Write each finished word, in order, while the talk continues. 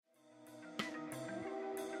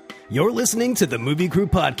You're listening to the Movie Crew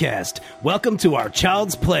Podcast. Welcome to our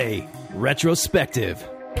Child's Play retrospective.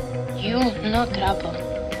 You no trouble.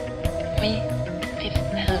 Me, Fifth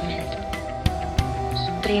Element.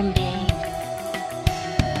 Supreme Being.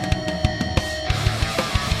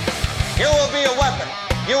 You will be a weapon.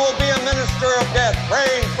 You will be a minister of death,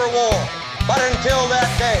 praying for war. But until that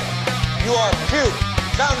day, you are cute.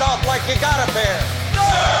 Sound off like you got a pair.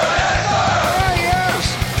 Ah, yes.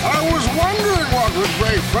 I was wondering what would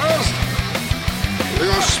break first.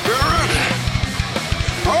 Your spirit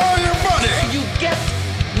or your money? You get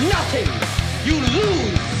nothing. You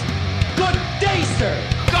lose. Good day, sir.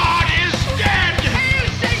 God is dead.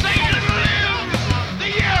 Satan lives. The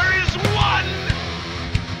year is won.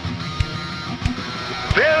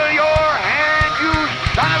 Fill your hand, you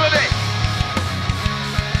son of a bitch!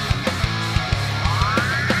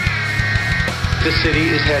 The city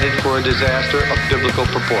is headed for a disaster of biblical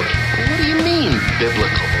proportion. What do you mean,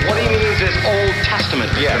 biblical? What he means is Old Testament,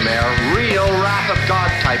 Mr. Mayor. Real wrath of God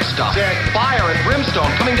type stuff. Fire and brimstone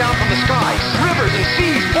coming down from the skies. Rivers and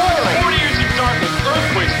seas boiling. 40 years of darkness,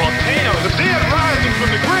 earthquakes, volcanoes, the dead rising from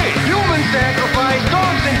the grave. Human sacrifice,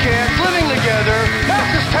 dogs and cats living together. Mass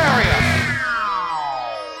hysteria.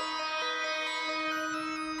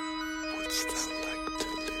 Wouldst thou like to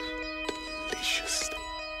live deliciously?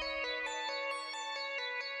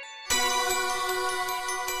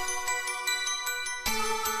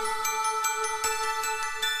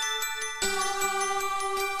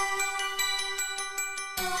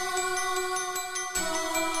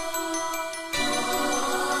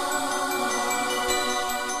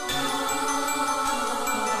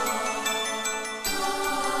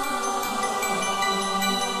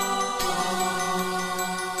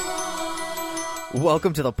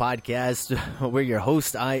 Welcome to the podcast. We're your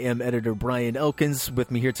host. I am editor Brian Elkins.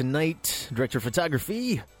 With me here tonight, director of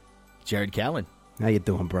photography, Jared Callen. How you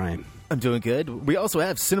doing, Brian? I'm doing good. We also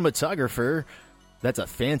have cinematographer. That's a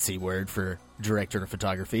fancy word for director of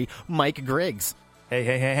photography, Mike Griggs.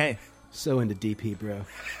 Hey. So into DP, bro.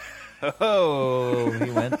 Oh,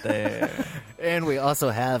 he went there. And we also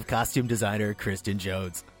have costume designer Kristen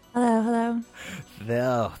Jones. Hello.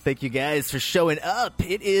 Well, thank you guys for showing up.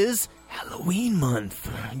 It is Halloween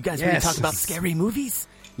month. You guys ready to talk about scary movies?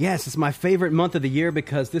 Yes, it's my favorite month of the year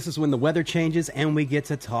because this is when the weather changes and we get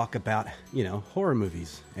to talk about, horror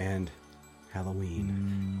movies and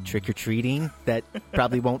Halloween. Trick-or-treating. That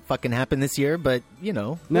probably won't fucking happen this year, but,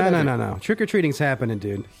 No. whatever. Trick-or-treating's happening,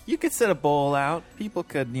 dude. You could set a bowl out. People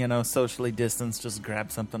could, socially distance, just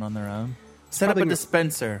grab something on their own. Set up a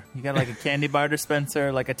dispenser. You got like a candy bar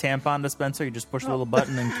dispenser, like a tampon dispenser. You just push a little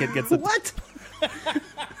button and kid gets it. What?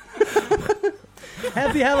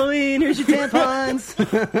 Happy Halloween, here's your tampons.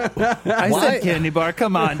 I said candy bar.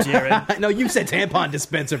 Come on, Jared. No, you said tampon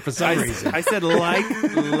dispenser for some reason. I said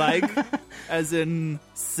like, as in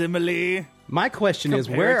simile. My question is,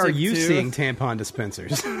 where are you Comparative to- seeing tampon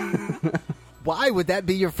dispensers? Why would that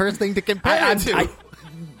be your first thing to compare it to?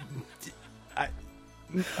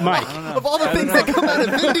 Mike. Of all the things that come out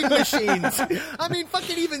of vending machines. I mean,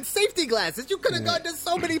 fucking even safety glasses. You could have gone to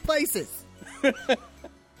so many places.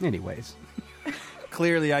 Anyways.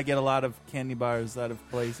 Clearly, I get a lot of candy bars out of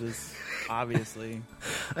places, obviously.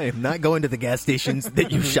 I am not going to the gas stations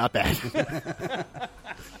that you shop at.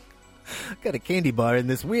 Got a candy bar in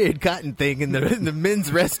this weird cotton thing in the men's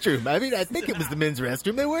restroom. I mean, I think it was the men's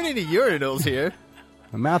restroom. There weren't any urinals here.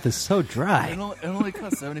 My mouth is so dry. It only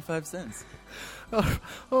costs 75 cents.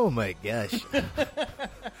 Oh my gosh.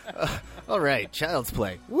 All right, Child's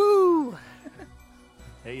Play. Woo!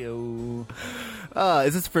 Heyo.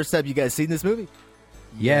 Is this the first time you guys seen this movie?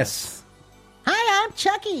 Yes. Hi, I'm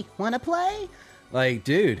Chucky. Want to play? Like,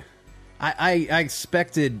 dude, I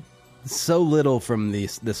expected so little from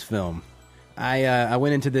this film. I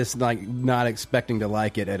went into this like not expecting to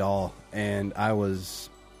like it at all, and I was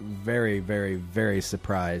very, very, very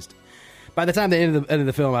surprised. By the time the end of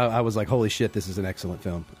the film, I was like, holy shit, this is an excellent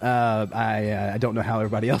film. I don't know how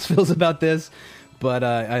everybody else feels about this, but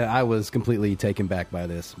I was completely taken back by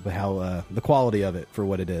this. But how the quality of it for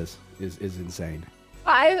what it is insane.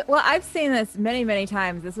 I've seen this many, many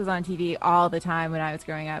times. This was on TV all the time when I was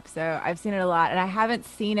growing up, so I've seen it a lot. And I haven't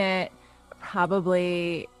seen it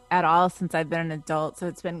probably at all since I've been an adult, so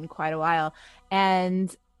it's been quite a while.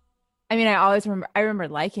 And I mean, I remember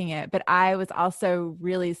liking it, but I was also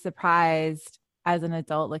really surprised as an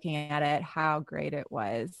adult looking at it how great it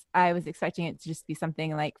was. I was expecting it to just be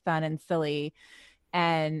something like fun and silly,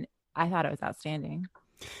 and I thought it was outstanding.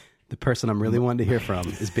 The person I'm really wanting to hear from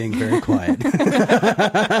is being very quiet. Who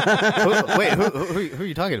are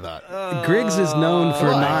you talking about? Griggs is known for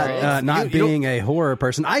not being a horror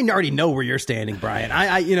person. I already know where you're standing, Brian.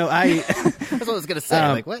 That's what I was going to say.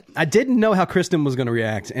 Like, what? I didn't know how Kristen was going to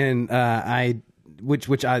react, and that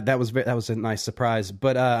was a nice surprise.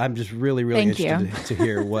 But I'm just really interested to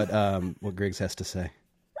hear what Griggs has to say.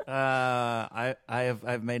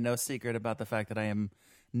 I've made no secret about the fact that I am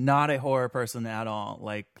not a horror person at all.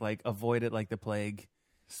 Like avoid it like the plague.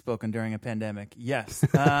 Spoken during a pandemic. Yes.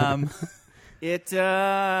 All right. So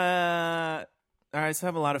I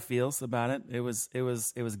have a lot of feels about it. It was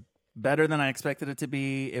better than I expected it to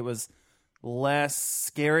be. It was less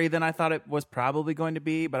scary than I thought it was probably going to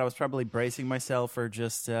be, but I was probably bracing myself for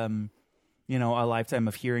just a lifetime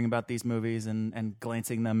of hearing about these movies and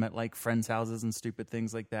glancing them at like friends' houses and stupid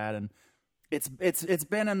things like that. And it's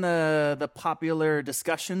been in the popular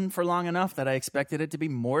discussion for long enough that I expected it to be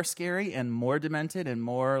more scary and more demented and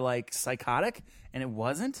more like psychotic, and it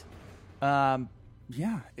wasn't.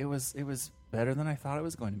 It was better than I thought it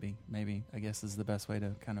was going to be. Maybe, I guess, is the best way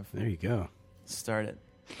to kind of there you go start it.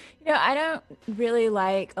 I don't really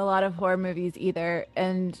like a lot of horror movies either,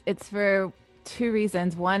 and it's for two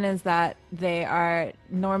reasons. One is that they are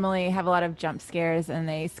normally have a lot of jump scares and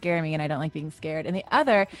they scare me and I don't like being scared. And the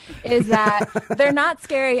other is that they're not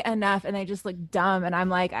scary enough and they just look dumb. And I'm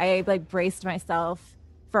like, I braced myself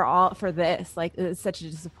for this. Like, it's such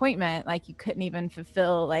a disappointment. Like, you couldn't even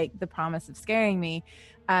fulfill like the promise of scaring me,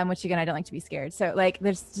 which again, I don't like to be scared. So like,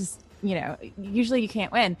 there's just, usually you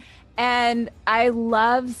can't win. And I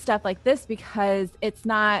love stuff like this because it's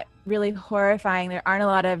not really horrifying. There aren't a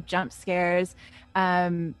lot of jump scares.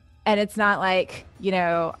 And it's not like,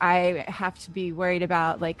 I have to be worried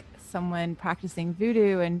about like someone practicing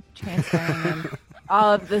voodoo and transferring and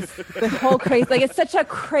all of this, the whole crazy, like it's such a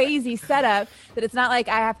crazy setup that it's not like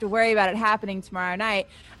I have to worry about it happening tomorrow night.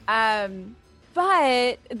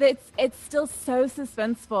 But it's still so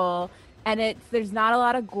suspenseful. And there's not a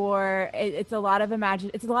lot of gore. It's a lot of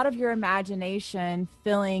your imagination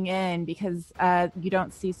filling in because you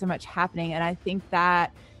don't see so much happening. And I think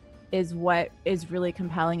that is what is really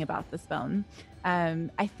compelling about this film.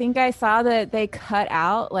 I think I saw that they cut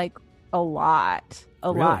out like a lot.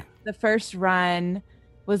 The first run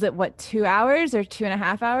was it 2 hours or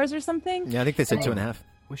 2.5 hours or something? Yeah, I think they said 2.5.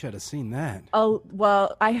 Wish I'd have seen that. Oh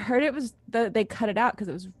well, I heard it was they cut it out because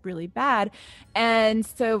it was really bad, and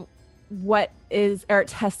so. It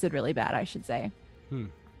tested really bad, I should say.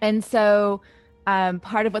 And so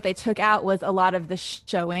part of what they took out was a lot of the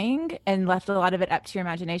showing and left a lot of it up to your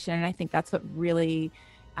imagination. And I think that's what really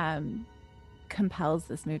compels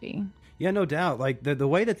this movie. Yeah, no doubt. Like the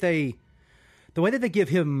way that they give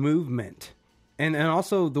him movement and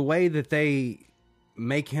also the way that they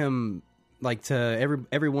make him like to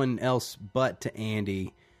everyone else but to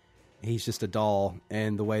Andy. He's just a doll,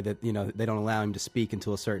 and the way that they don't allow him to speak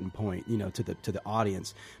until a certain point, to the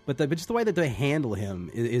audience. But just the way that they handle him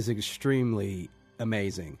is extremely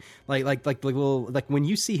amazing. Like when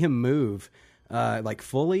you see him move, like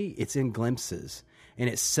fully, it's in glimpses, and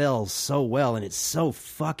it sells so well, and it's so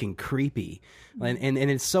fucking creepy, and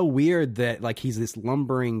it's so weird that like he's this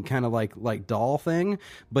lumbering kind of like doll thing,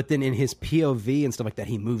 but then in his POV and stuff like that,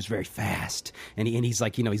 he moves very fast, and he's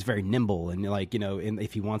like he's very nimble, and like and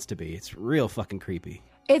if he wants to be, it's real fucking creepy.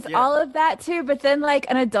 It's all of that too, but then like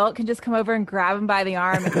an adult can just come over and grab him by the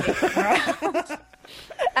arm and take him around,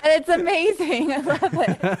 and it's amazing. I love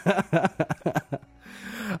it.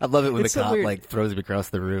 I love it when the cop like throws him across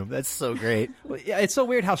the room. That's so great. Well, yeah, it's so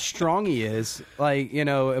weird how strong he is. Like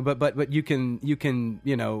but you can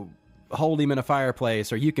hold him in a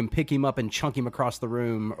fireplace, or you can pick him up and chunk him across the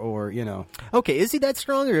room, or Okay, is he that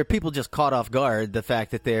strong, or are people just caught off guard the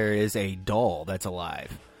fact that there is a doll that's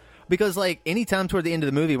alive? Because like anytime toward the end of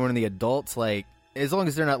the movie, when the adults like, as long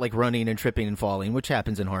as they're not like running and tripping and falling, which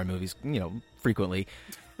happens in horror movies, frequently,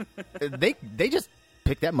 they just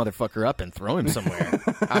pick that motherfucker up and throw him somewhere.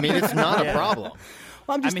 I mean, it's not a problem.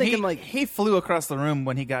 Well, I'm just thinking he flew across the room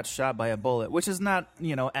when he got shot by a bullet, which is not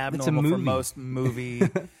abnormal for most movie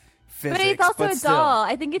physics. But he's also a doll.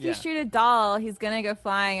 I think if you shoot a doll, he's gonna go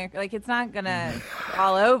flying. Or, like it's not gonna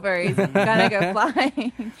fall over. He's gonna go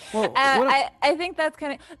flying. Well, I think that's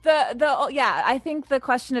kind of I think the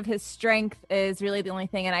question of his strength is really the only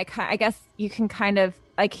thing, and I guess you can kind of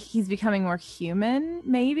like he's becoming more human,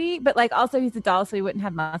 maybe, but like also he's a doll, so he wouldn't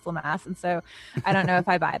have muscle mass, and so I don't know if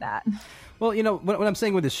I buy that. Well, what I'm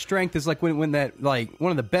saying with his strength is like when that like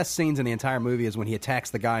one of the best scenes in the entire movie is when he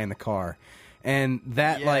attacks the guy in the car. And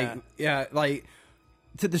that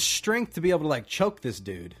to the strength to be able to like choke this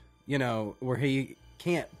dude, where he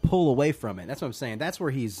can't pull away from it. That's what I'm saying. That's where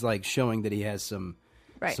he's like showing that he has some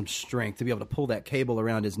strength to be able to pull that cable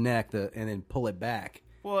around his neck and then pull it back.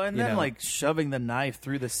 Well, and then like shoving the knife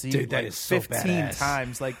through the seat, dude, that like is so 15 badass.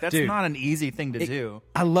 times. Like that's not an easy thing to do.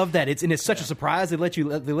 I love that. It's such a surprise. They let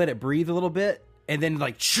it breathe a little bit, and then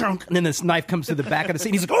like chunk, and then this knife comes to the back of the seat.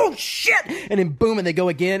 And he's like, "Oh shit!" And then boom, and they go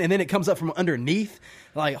again, and then it comes up from underneath.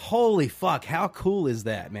 Like, holy fuck, how cool is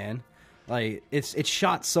that, man? Like, it's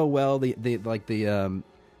shot so well.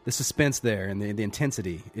 The suspense there and the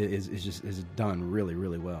intensity is done really,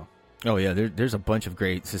 really well. Oh yeah, there's a bunch of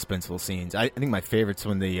great suspenseful scenes. I think my favorite's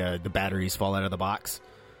when the batteries fall out of the box.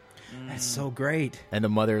 That's so great. And the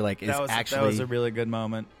mother like that was a really good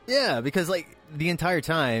moment. Yeah, because like the entire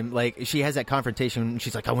time, like she has that confrontation. And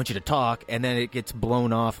she's like, "I want you to talk," and then it gets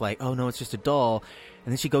blown off. Like, "Oh no, it's just a doll."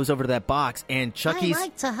 And then she goes over to that box, and Chucky's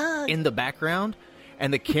in the background.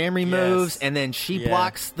 And the camera moves, and then she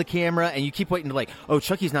blocks the camera, and you keep waiting to like, oh,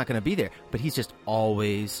 Chucky's not going to be there. But he's just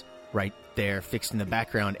always right there, fixed in the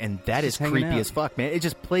background, and that is creepy as fuck, man. It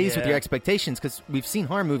just plays with your expectations, because we've seen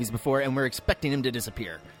horror movies before, and we're expecting him to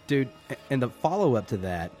disappear. Dude, and the follow-up to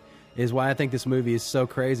that is why I think this movie is so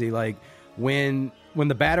crazy. Like, when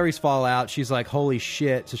the batteries fall out, she's like, holy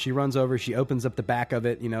shit. So she runs over, she opens up the back of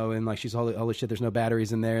it, and like she's holy shit, there's no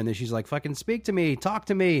batteries in there. And then she's like, fucking speak to me, talk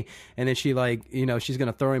to me. And then she like, she's going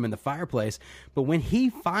to throw him in the fireplace. But when he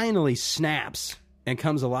finally snaps and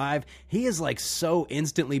comes alive, he is like so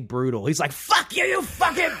instantly brutal. He's like, fuck you, you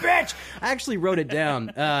fucking bitch. I actually wrote it down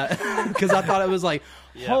because I thought it was like,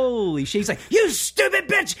 holy shit. He's like, you stupid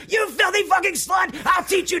bitch, you filthy fucking slut, I'll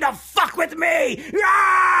teach you to fuck with me.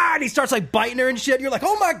 Ah! And he starts like biting her and shit. You're like,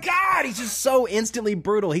 oh my God, he's just so instantly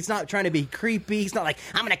brutal. He's not trying to be creepy. He's not like,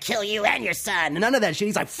 I'm gonna kill you and your son. None of that shit.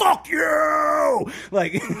 He's like, fuck you.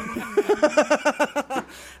 Like,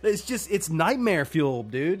 it's nightmare fuel,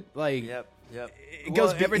 dude. Like, Yep. It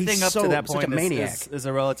goes everything up to that point such a maniac. is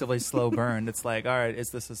a relatively slow burn. It's like, all right, is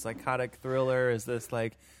this a psychotic thriller? Is this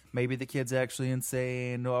like maybe the kid's actually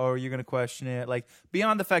insane, or you're going to question it? Like,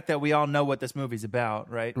 beyond the fact that we all know what this movie's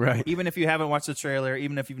about, right? Right. Even if you haven't watched the trailer,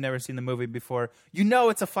 even if you've never seen the movie before, you know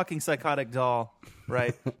it's a fucking psychotic doll,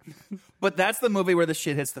 right? But that's the movie where the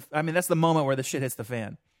shit hits that's the moment where the shit hits the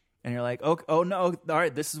fan. And you're like, oh no, all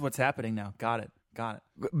right, this is what's happening now. Got it.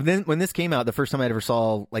 Then when this came out, the first time I ever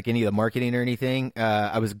saw like any of the marketing or anything,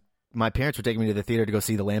 my parents were taking me to the theater to go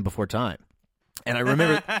see The Land Before Time. And I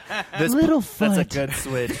remember this That's a good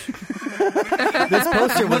switch. this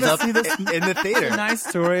poster was up in the theater. A nice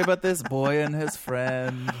story about this boy and his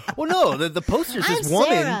friend. Well, no, the poster's this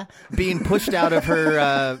woman being pushed out of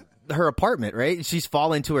her apartment, right? She's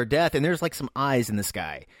falling to her death, and there's like some eyes in the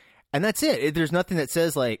sky. And that's it. There's nothing that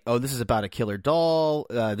says like, oh, this is about a killer doll.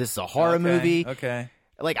 This is a horror movie. Okay.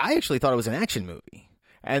 Like, I actually thought it was an action movie.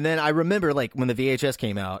 And then I remember like when the VHS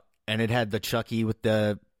came out and it had the Chucky with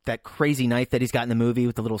that crazy knife that he's got in the movie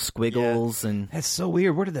with the little squiggles. And that's so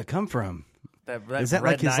weird. Where did that come from? That is that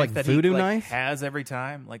like his like voodoo knife? Has every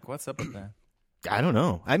time. Like, what's up with that? I don't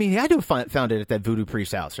know. I mean, he had to have found it at that voodoo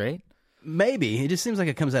priest's house, right? Maybe. It just seems like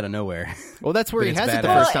it comes out of nowhere. Well, that's where he has it the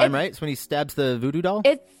first time, right? It's when he stabs the voodoo doll?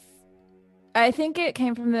 I think it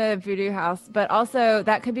came from the voodoo house, but also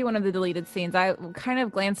that could be one of the deleted scenes. I kind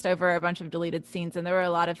of glanced over a bunch of deleted scenes, and there were a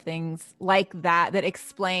lot of things like that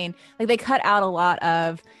explain, like they cut out a lot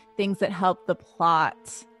of things that help the plot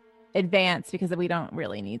advance because we don't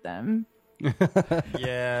really need them.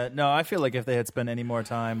 Yeah, no, I feel like if they had spent any more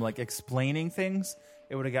time like explaining things,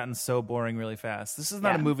 it would have gotten so boring really fast. This is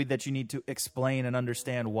not a movie that you need to explain and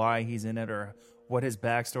understand why he's in it or what his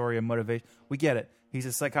backstory and motivation. We get it. He's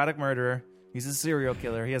a psychotic murderer. He's a serial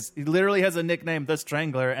killer. He literally has a nickname, the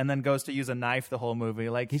Strangler, and then goes to use a knife the whole movie.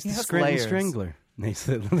 Like, he's the Strangler. It's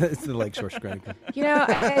the Lakeshore Strangler.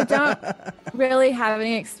 I don't really have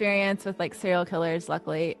any experience with like serial killers,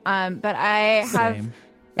 luckily. But I have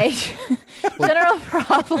a general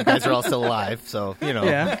problem. You guys are all still alive, so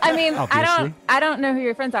Yeah. I mean, obviously. I don't know who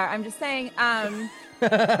your friends are. I'm just saying.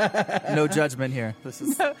 No judgment here. This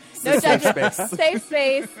is no safe judgment. space. Safe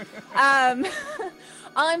space.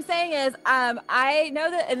 All I'm saying is, I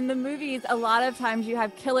know that in the movies, a lot of times you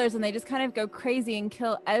have killers and they just kind of go crazy and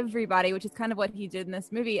kill everybody, which is kind of what he did in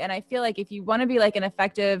this movie. And I feel like if you want to be like an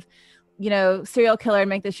effective, serial killer and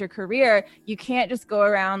make this your career, you can't just go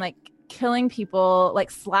around like killing people,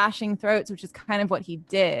 like slashing throats, which is kind of what he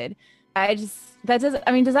did. does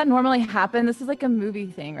that normally happen? This is like a movie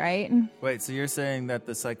thing, right? Wait, so you're saying that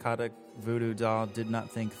the psychotic voodoo doll did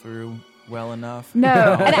not think through well enough. No,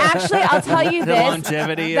 and actually, I'll tell you The this: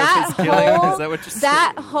 longevity of his killing. Is that what you're saying?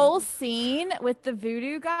 that whole scene with the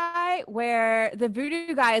voodoo guy, where the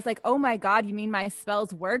voodoo guy is like, "Oh my God, you mean my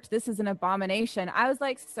spells worked? This is an abomination." I was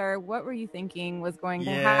like, "Sir, what were you thinking was going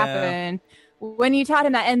to happen when you taught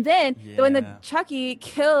him that?" And then when the Chucky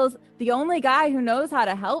kills the only guy who knows how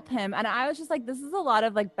to help him, and I was just like, this is a lot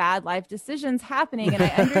of like bad life decisions happening, and I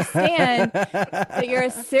understand that you're a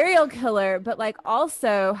serial killer, but like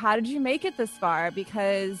also, how did you make it this far?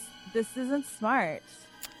 Because this isn't smart.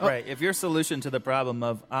 Right. If your solution to the problem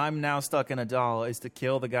of I'm now stuck in a doll is to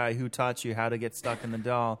kill the guy who taught you how to get stuck in the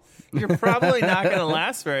doll, you're probably not going to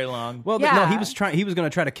last very long. Well, no, he was trying. He was going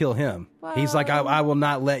to try to kill him. Well, He's like, I will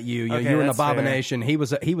not let you. Okay, You're an that's abomination. He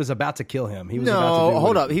was about to kill him. He was about to do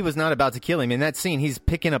hold up. He was not about to kill him. In that scene, he's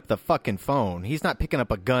picking up the fucking phone. He's not picking up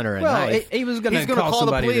a gun or a knife. He was going to call the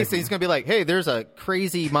somebody police, and he's going to be like, "Hey, there's a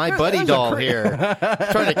crazy My Buddy doll here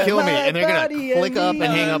trying to kill me," and they're going to click up and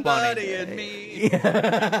hang up on it.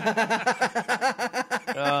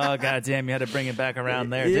 Oh, goddamn, you had to bring it back around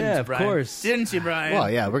there, didn't you, Yeah, Brian? of course. Didn't you, Brian? Well,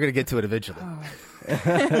 yeah, we're going to get to it eventually.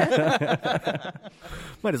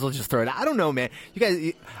 Might as well just throw it out. I don't know, man. You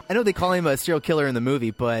guys, I know they call him a serial killer in the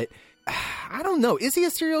movie, but I don't know. Is he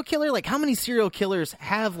a serial killer? Like, how many serial killers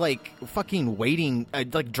have, like, fucking waiting,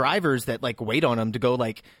 like, drivers that, like, wait on him to go,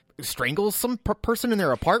 like, strangle some person in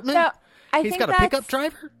their apartment? No, He's got a pickup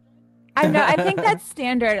driver? I know. I think that's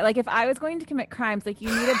standard. Like, if I was going to commit crimes, like, you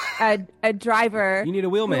need a driver. You need a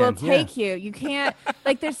wheelman. Who will take you. You can't.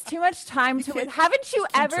 Like, there's too much time to. Haven't you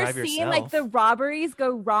ever drive seen yourself. like the robberies go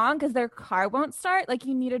wrong because their car won't start? Like,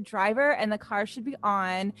 you need a driver, and the car should be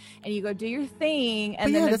on, and you go do your thing.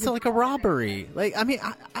 And But then yeah, that's like a robbery. Like, I mean,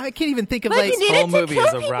 I can't even think of, But like, you need whole it to movie kill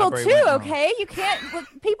is a people robbery too. went wrong. Okay, you can't.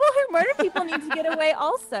 People who murder people need to get away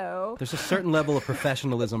also. There's a certain level of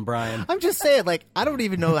professionalism, Brian. I'm just saying, like, I don't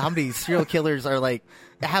even know how many serial killers are, like,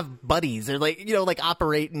 have buddies or, like, you know, like,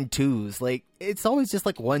 operate in twos. Like, it's always just,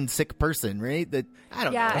 like, one sick person, right? That I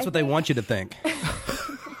don't know. That's what they want you to think.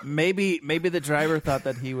 Maybe the driver thought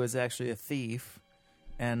that he was actually a thief,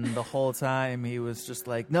 and the whole time he was just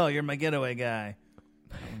like, "No, you're my getaway guy."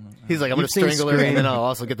 He's like, I'm going to You've seen strangle her, Scream. and then I'll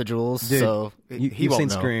also get the jewels. Dude, so he you've won't seen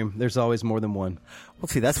know. Scream. There's always more than one. Well,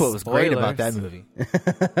 see, that's what was great about that movie.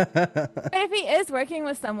 But if he is working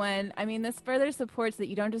with someone, I mean, this further supports that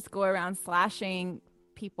you don't just go around slashing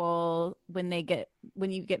people when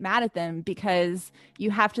you get mad at them, because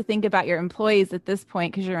you have to think about your employees at this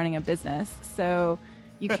point because you're running a business. So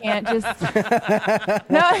you can't just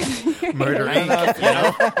Murder I don't know, Inc. you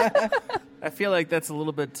know? I feel like that's a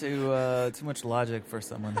little bit too much logic for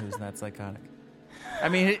someone who's not psychotic. I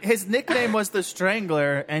mean, his nickname was the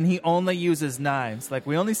Strangler, and he only uses knives. Like,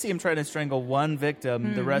 we only see him trying to strangle one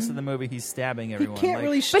victim. The rest of the movie, he's stabbing everyone. He can't Like,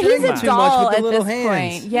 really But strangle he's a too doll much with at the little this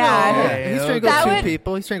hands. point. Yeah, Okay. He strangled That two would-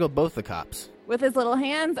 people. He strangled both the cops. with his little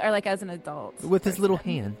hands, or like as an adult. With his little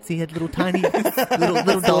hands. He had little tiny,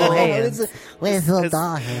 little doll hands. Where's little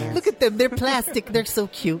doll hands? Look at them. They're plastic. They're so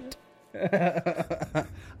cute.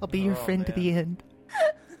 I'll be your friend to the end.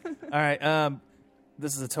 All right,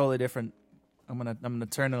 this is a totally different. I'm gonna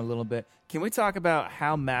turn it a little bit. Can we talk about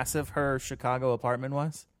how massive her Chicago apartment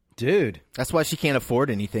was? Dude. That's why she can't afford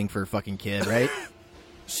anything for a fucking kid, right?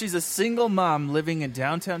 She's a single mom living in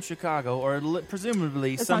downtown Chicago, or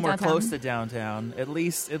presumably It's somewhere not downtown. close to downtown. At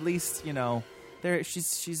least you know, there.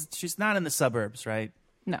 She's not in the suburbs, right?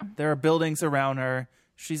 No. There are buildings around her.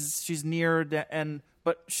 She's near,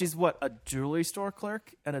 but she's what, a jewelry store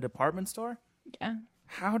clerk at a department store? Yeah.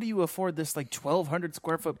 How do you afford this like 1,200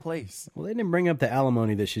 square foot place? Well, they didn't bring up the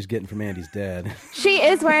alimony that she's getting from Andy's dad. She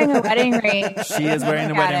is wearing a wedding ring. She is wearing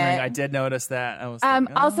the Look wedding at ring. it. I did notice that. I was like,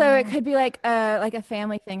 oh. Also, it could be like a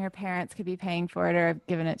family thing. Her parents could be paying for it or have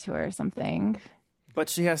given it to her or something. But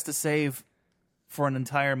she has to save for an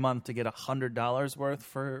entire month to get $100 worth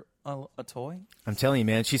for a toy. I'm telling you,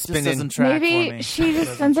 man. She's Just spending. doesn't track for Maybe me. she just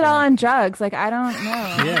Doesn't spends it all track. on drugs. Like, I don't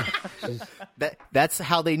know. Yeah. That's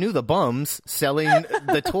how they knew the bums selling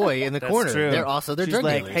the toy in the That's corner. true. They're also their She's drug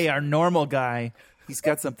like, dealers. hey, our normal guy, he's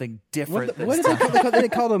got something different. What this did time. they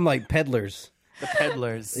call them? Like peddlers. The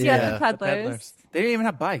peddlers. Yeah, the peddlers. They didn't even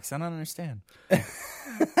have bikes. I don't understand.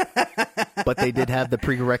 But they did have the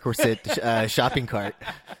prerequisite shopping cart.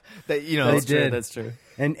 That They That's true. did. That's true.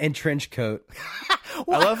 And trench coat.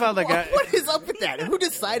 I love how the guy. What is up with that? Who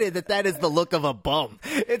decided that is the look of a bum?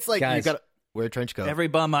 It's like Guys, you got. Wear a trench coat. Every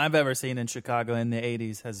bum I've ever seen in Chicago in the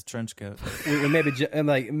 80s has a trench coat.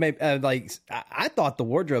 I thought the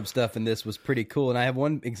wardrobe stuff in this was pretty cool, and I have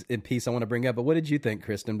one piece I want to bring up. But what did you think,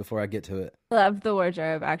 Kristen? Before I get to it, Loved the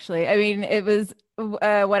wardrobe. Actually, I mean, it was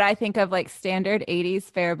what I think of like standard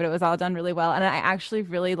 80s fare, but it was all done really well. And I actually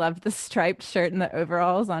really loved the striped shirt and the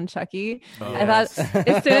overalls on Chucky. I thought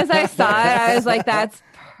as soon as I saw it, I was like, "That's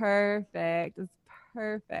perfect. It's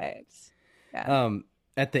perfect." Yeah.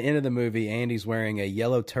 At the end of the movie, Andy's wearing a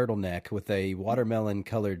yellow turtleneck with a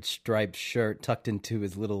watermelon-colored striped shirt tucked into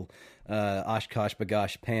his little Oshkosh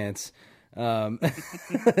Bagosh pants. I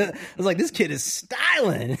was like, this kid is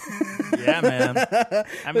styling. Yeah, man.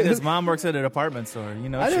 I mean, his mom works at a department store. You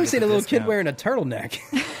know, I've never seen a little kid wearing a turtleneck.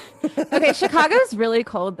 Okay, Chicago's really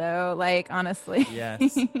cold though. Like, honestly.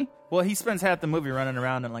 Yes. Well, he spends half the movie running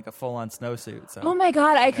around in like a full-on snowsuit. So. Oh my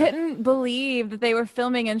God, I couldn't believe that they were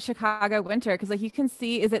filming in Chicago winter because, like, you can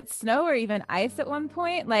see, is it snow or even ice at one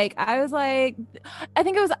point? Like, I was like, I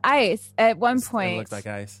think it was ice at one point. It looked like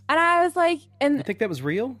ice. And I was like, and you think that was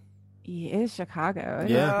real? Yeah, it's Chicago.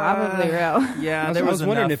 Yeah. It's probably real. Yeah, I was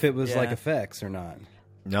wondering if it was like effects or not.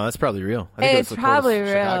 No, that's probably real. I think It's probably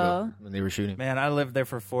real. Chicago when they were shooting. Man, I lived there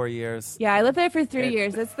for 4 years. Yeah, I lived there for 3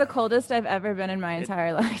 years. It's the coldest I've ever been in my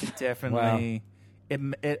entire life. Definitely.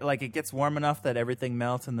 Wow. It gets warm enough that everything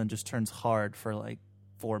melts and then just turns hard for like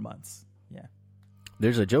 4 months. Yeah.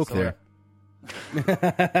 There's a joke there.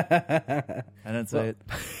 I didn't say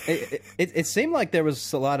it. It seemed like there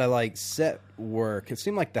was a lot of like set work. It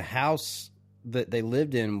seemed like the house that they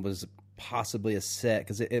lived in was possibly a set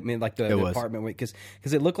because the apartment because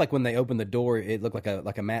it looked like when they opened the door it looked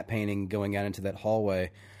like a matte painting going out into that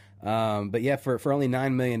hallway. But yeah, for only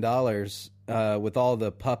 $9 million with all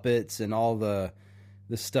the puppets and all the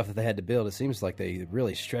stuff that they had to build, it seems like they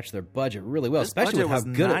really stretched their budget really well. Especially with how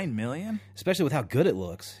good $9 million. Especially with how good it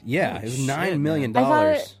looks. Yeah, Holy it was shit, $9 million. I thought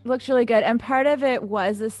it looked really good, and part of it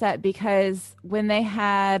was a set because when they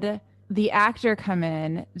had the actor come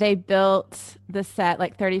in, they built the set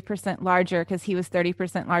like 30% larger because he was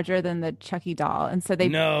 30% larger than the Chucky doll, and so they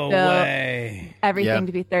built everything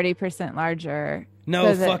to be 30% larger.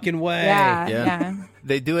 No fucking way. Yeah.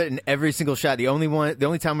 They do it in every single shot. The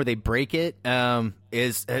only time where they break it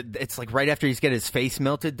is it's like right after he's got his face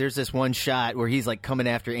melted. There's this one shot where he's like coming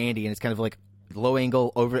after Andy, and it's kind of like low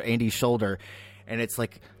angle over Andy's shoulder, and it's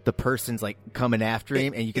like the person's like coming after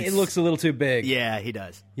him, and you can. It looks a little too big. Yeah, he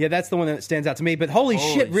does. Yeah, that's the one that stands out to me. But holy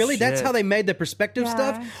shit, really? That's how they made the perspective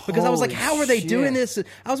stuff? Because I was like, how are they doing this?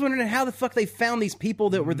 I was wondering how the fuck they found these people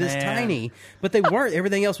that were this tiny, but they weren't.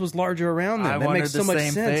 Everything else was larger around them. That makes so much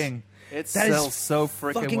sense. Thing. It sells so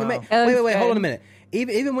freaking well. Wait, hold on a minute.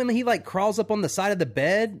 Even when he like crawls up on the side of the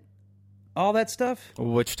bed, all that stuff.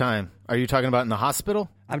 Which time are you talking about in the hospital?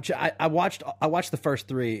 I watched the first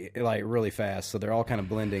three like really fast, so they're all kind of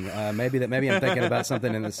blending. Maybe I'm thinking about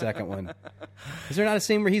something in the second one. Is there not a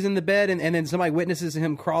scene where he's in the bed and then somebody witnesses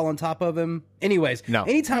him crawl on top of him? Anyways, no.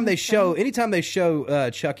 Anytime they show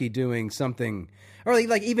Chucky doing something, or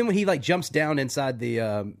like even when he like jumps down inside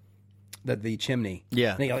the chimney,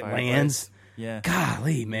 and he like lands. Yeah.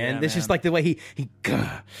 Golly, man. It's just like the way he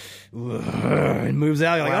and moves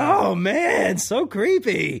out. You're like, oh, man, so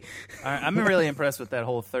creepy. I'm really impressed with that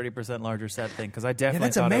whole 30% larger set thing because I definitely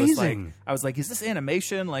that's thought amazing. I was like, is this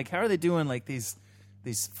animation? Like, how are they doing like these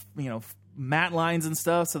matte lines and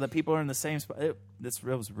stuff so that people are in the same spot? It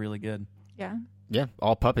was really good. Yeah. Yeah,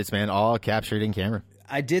 all puppets, man, all captured in camera.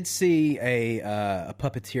 I did see a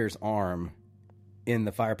puppeteer's arm in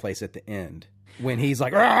the fireplace at the end. When he's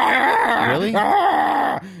like, really?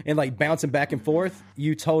 And like bouncing back and forth,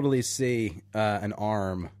 you totally see an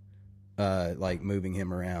arm like moving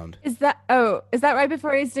him around. Is that right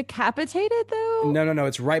before he's decapitated though? No.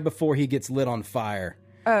 It's right before he gets lit on fire.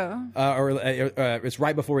 Oh. It's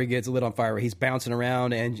right before he gets lit on fire. Where he's bouncing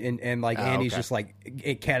around and like Andy's just like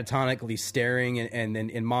catatonically staring, and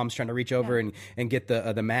then Mom's trying to reach over and get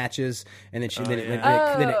the matches, and then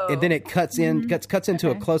then it cuts in cuts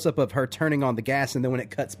into a close up of her turning on the gas, and then when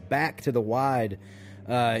it cuts back to the wide,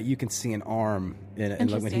 you can see an arm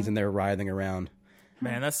and when he's in there writhing around.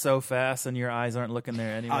 Man, that's so fast, and your eyes aren't looking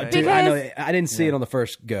there anyway. Dude, I know. I didn't see it on the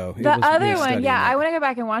first go. The other one, I want to go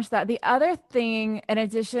back and watch that. The other thing, in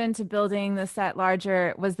addition to building the set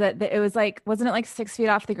larger, was that it was like, wasn't it like 6 feet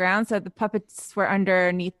off the ground? So the puppets were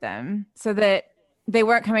underneath them, so that they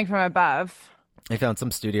weren't coming from above. I found some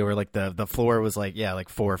studio where like the floor was like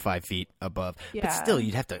 4 or 5 feet above, but still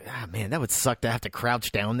you'd have to. Man, that would suck to have to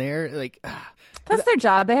crouch down there. Like that's their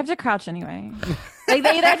job. They have to crouch anyway. Like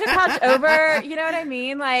they either have to crouch over. You know what I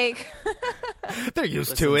mean? Like they're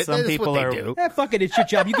used to it. Some people are. do. Fuck it, it's your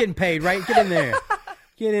job. You're getting paid, right? Get in there.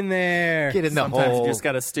 Get in there. Get in the Sometimes hole. you just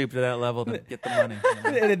got to stoop to that level to get the money.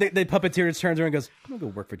 The puppeteer turns around and goes, I'm going to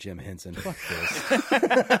go work for Jim Henson. Fuck this. Well,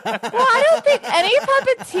 I don't think any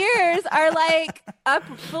puppeteers are like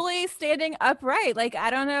fully standing upright. Like,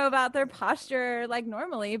 I don't know about their posture like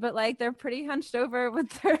normally, but like they're pretty hunched over with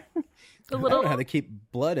their the I little. don't know how they keep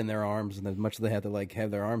blood in their arms and as much as they have to like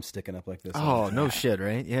have their arms sticking up like this. Oh, no shit,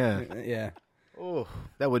 right? Yeah. Yeah. Oh,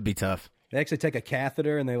 that would be tough. They actually take a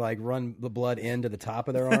catheter and they like run the blood into the top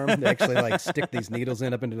of their arm. They actually like stick these needles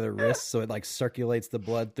in up into their wrists so it like circulates the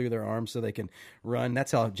blood through their arms so they can run.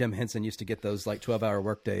 That's how Jim Henson used to get those like 12-hour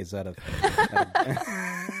work days out of.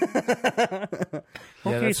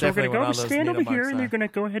 Okay, so we're going to go stand over here and you're going to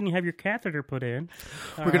go ahead and have your catheter put in.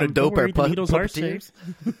 We're going to dope our needles are safe.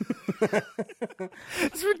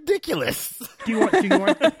 It's ridiculous. Do you want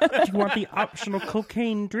the optional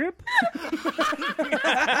cocaine drip?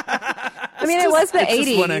 I mean, it was the It's just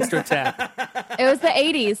 80s. one extra tap. It was the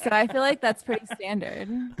 80s, so I feel like that's pretty standard.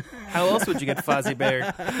 How else would you get Fozzie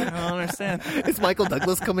Bear? I don't understand. Is Michael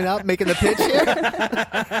Douglas coming out making the pitch here?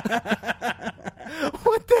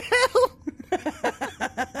 What the hell?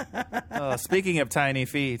 Oh, speaking of tiny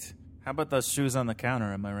feet, how about those shoes on the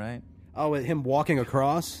counter? Am I right? Oh, with him walking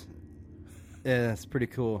across? Yeah, it's pretty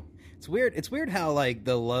cool. It's weird. It's weird how like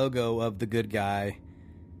the logo of the good guy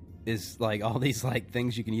is like all these like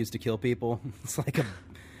things you can use to kill people. It's like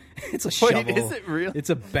it's a shovel. Wait, is it real? It's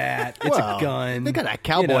a bat. It's a gun. They got a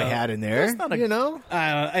cowboy hat in there. That's not a- you know?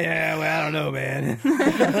 I don't know, man. There's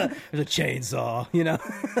a chainsaw, you know.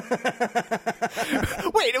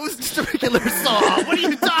 Wait, it was just a regular saw. What are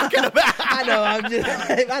you talking about?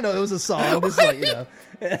 I know it was a saw. I'm just like, you know.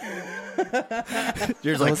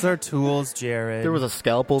 Those are tools, Jared. There was a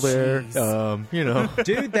scalpel there. You know.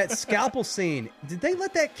 Dude, that scalpel scene. Did they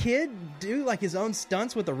let that kid do like his own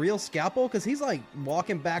stunts with a real scalpel? Because he's like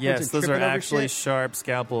walking backwards Yes, and those are tripping over actually shit. sharp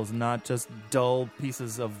scalpels, not just dull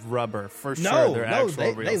pieces of rubber. For No, sure, they're no,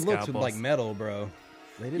 actual real they looked scalpels. like metal, bro.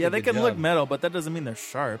 They did Yeah, a they good can look job. metal, but that doesn't mean they're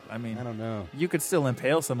sharp. I mean, I don't know. You could still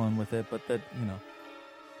impale someone with it, but that, you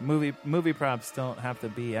know, movie props don't have to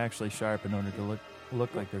be actually sharp in order to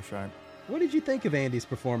look like they're sharp. What did you think of Andy's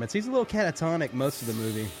performance? He's a little catatonic most of the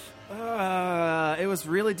movie. It was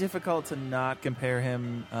really difficult to not compare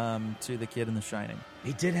him to the kid in The Shining.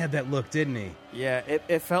 He did have that look, didn't he? Yeah,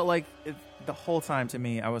 it felt like the whole time to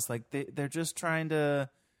me. I was like, they're just trying to,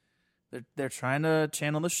 they're trying to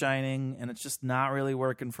channel The Shining, and it's just not really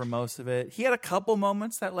working for most of it. He had a couple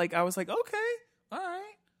moments that like I was like, okay, all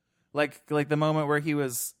right, like the moment where he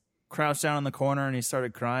was crouched down in the corner and he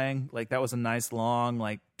started crying. Like that was a nice long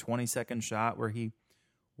like 20-second shot where he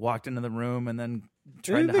walked into the room and then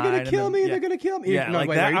tried to hide. They're gonna kill me. They're gonna kill me. Yeah, no, like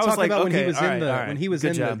wait, that. are you I was talking like, about when he okay, was all in right, the all right. when he was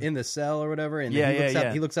Good in job. the cell or whatever? And Yeah, he looks yeah, out,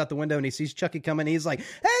 yeah. he looks out the window and he sees Chucky coming. He's like,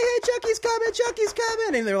 "Hey, Chucky's coming! Chucky's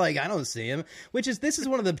coming!" And they're like, "I don't see him." This is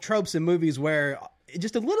one of the tropes in movies where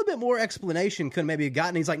just a little bit more explanation could maybe have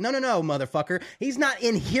gotten. He's like, "No, motherfucker! He's not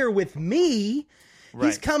in here with me. Right.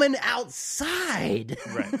 He's coming outside."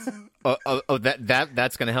 Right.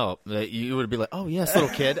 That's gonna help. You would be like, oh yes, little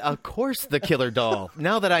kid, of course the killer doll.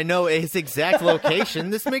 Now that I know his exact location,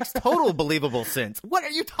 this makes total believable sense. What are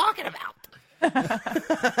you talking about?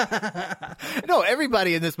 No,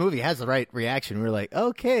 everybody in this movie has the right reaction. We're like,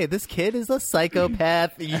 okay, this kid is a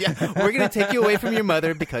psychopath. Yeah, we're gonna take you away from your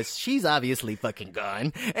mother because she's obviously fucking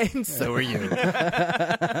gone, and so are you.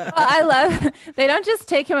 Well, I love they don't just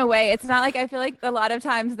take him away. It's not like I feel like a lot of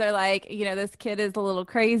times they're like, you know, this kid is a little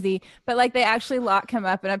crazy, but like they actually lock him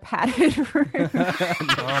up in a padded room.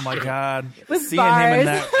 Oh my god! With Seeing him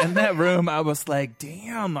bars. in that room, I was like,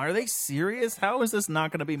 "Damn, are they serious? How is this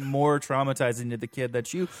not going to be more traumatizing to the kid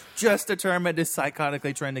that you just determined is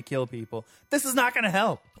psychotically trying to kill people? This is not going to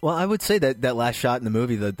help." Well, I would say that last shot in the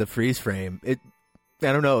movie, the freeze frame, I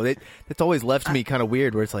don't know. It's always left me kind of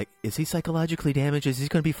weird where it's like, is he psychologically damaged? Is he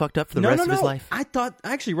going to be fucked up for the rest of his life? I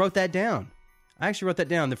actually wrote that down.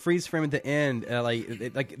 The freeze frame at the end,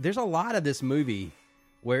 there's a lot of this movie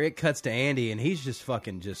where it cuts to Andy and he's just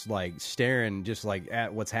fucking just like staring just like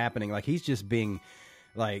at what's happening. Like he's just being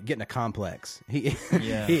like getting a complex. He's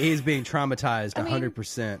being traumatized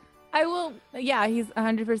 100%. He's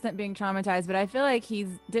 100% being traumatized, but I feel like he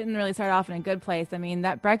didn't really start off in a good place. I mean,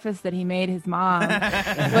 that breakfast that he made his mom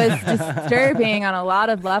was disturbing on a lot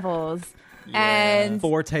of levels. Yeah. And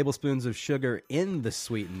 4 tablespoons of sugar in the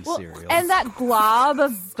sweetened cereal. And that glob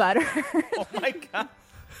of butter. Oh my god.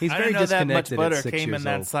 He's I very didn't know that much disconnected butter at 6 came years in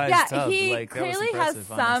that old. size Yeah, tub. he Like, that was clearly has impressive,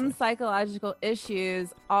 some honestly. psychological issues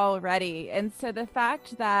already. And so the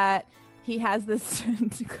fact that he has this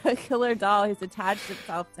killer doll who's attached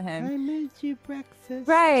itself to him. I made you breakfast.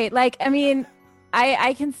 Right. Like, I mean,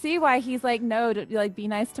 I can see why he's like, no, to, like, be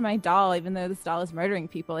nice to my doll, even though this doll is murdering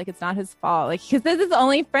people. Like, it's not his fault. Like, because this is his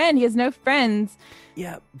only friend. He has no friends.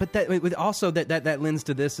 Yeah, but that also that lends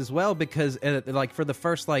to this as well, because like for the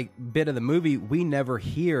first like bit of the movie, we never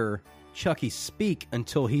hear Chucky speak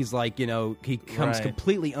until he's like, you know, he comes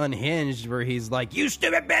completely unhinged, where he's like, "You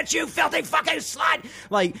stupid bitch, you filthy fucking slut!"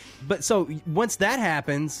 Like, but so once that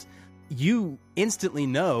happens, you instantly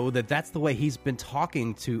know that that's the way he's been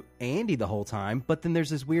talking to Andy the whole time. But then there's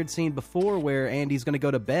this weird scene before where Andy's going to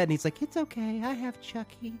go to bed, and he's like, "It's okay, I have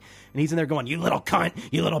Chucky," and he's in there going, "You little cunt,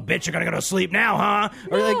 you little bitch, you're going to go to sleep now, huh?"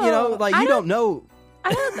 Or like, you know, like you don't know.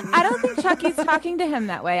 I don't think Chucky's talking to him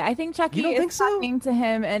that way. I think Chucky is talking to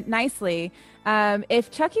him nicely. If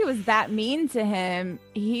Chucky was that mean to him,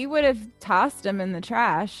 he would have tossed him in the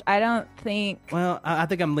trash. I don't think. Well, I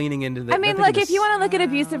think I'm leaning into that. I mean, like, if you want to look at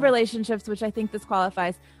abusive relationships, which I think this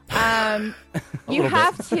qualifies, you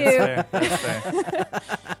have to.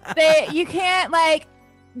 That's fair. You can't, like,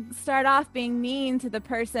 start off being mean to the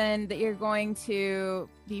person that you're going to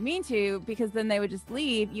be mean to, because then they would just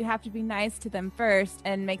leave. You have to be nice to them first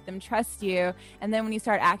and make them trust you, and then when you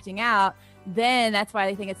start acting out, then that's why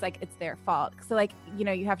I think it's like it's their fault. So, like, you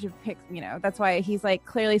know, you have to pick, you know, that's why he's like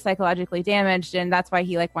clearly psychologically damaged, and that's why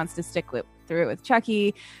he like wants to stick through it with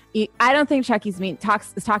Chucky. I don't think Chucky's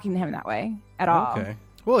is talking to him that way at all. Okay.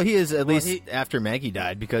 Well, he is at least after Maggie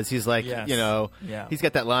died, because he's like, you know, he's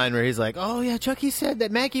got that line where he's like, "Oh yeah, Chucky said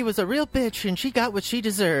that Maggie was a real bitch and she got what she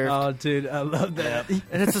deserved." Oh, dude, I love that.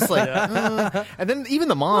 And it's just like, and then even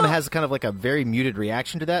the mom has kind of like a very muted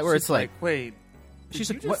reaction to that, where it's like, "Wait,"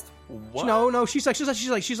 she's like, "What? No, she's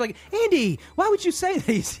like, Andy, why would you say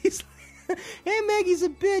this?" He's like, "Hey, Maggie's a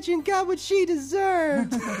bitch and got what she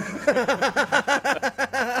deserved." The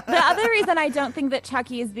other reason I don't think that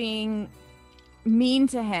Chucky is being mean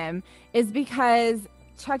to him is because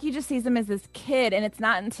Chucky just sees him as this kid, and it's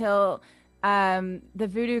not until the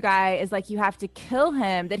voodoo guy is like, "You have to kill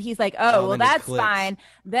him," that he's like, oh well, that's fine,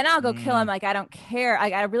 then I'll go kill him. Like, I don't care.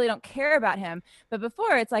 Like, I really don't care about him. But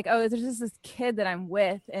before, it's like, oh, there's just this kid that I'm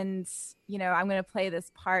with, and, you know, I'm going to play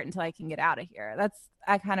this part until I can get out of here. That's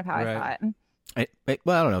kind of how I thought.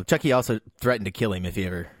 Well, I don't know. Chucky also threatened to kill him if he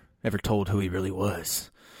ever told who he really was.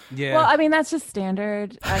 Yeah. Well, I mean, that's just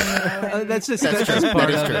standard. I mean, that's just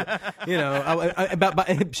part of it. You know,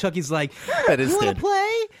 about Chucky's like, that is you want to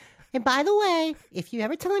play? And by the way, if you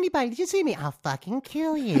ever tell anybody, did you see me? I'll fucking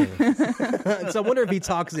kill you. So I wonder if he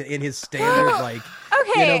talks in his standard, like,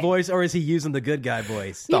 you know, voice, or is he using the good guy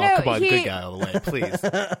voice? Come on, good guy all the way, please.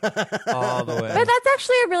 All the way. But that's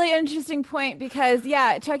actually a really interesting point, because,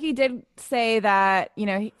 yeah, Chucky did say that, you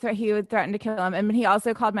know, he would threaten to kill him, and he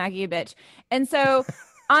also called Maggie a bitch. And so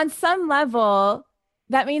on some level,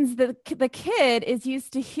 that means the kid is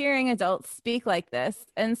used to hearing adults speak like this.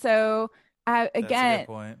 And so, again, that's a good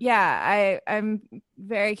point. Yeah, I'm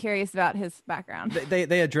very curious about his background.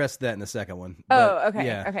 They addressed that in the second one. Oh, okay,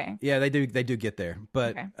 yeah, okay. Yeah, they do get there.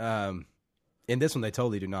 But Okay. in this one, they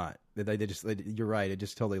totally do not. You're right. It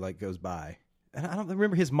just totally, like, goes by. And I don't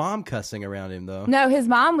remember his mom cussing around him, though. No, his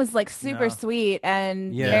mom was, like, super sweet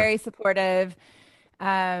and very supportive.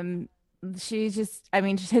 She just, I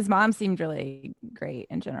mean, his mom seemed really great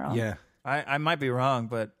in general. Yeah. I might be wrong,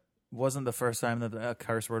 but wasn't the first time that a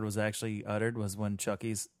curse word was actually uttered was when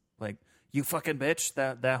Chucky's like, "You fucking bitch"?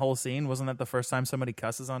 That whole scene, wasn't that the first time somebody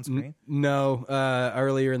cusses on screen? No.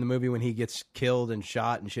 Earlier in the movie when he gets killed and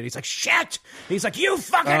shot and shit, he's like, "Shit!" He's like, "You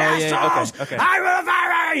fucking assholes!" Yeah,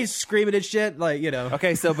 okay. He's screaming and shit, like, you know.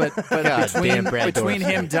 Okay, so but between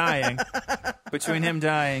him dying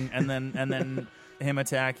and then him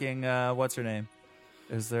attacking what's her name?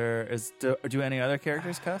 Do any other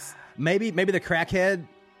characters cuss? Maybe the crackhead.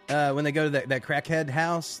 When they go to that crackhead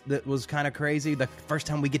house, that was kind of crazy. The first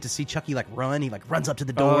time we get to see Chucky like run, he like runs up to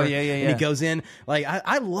the door. And he goes in. Like,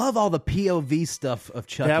 I love all the POV stuff of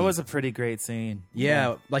Chucky. That was a pretty great scene.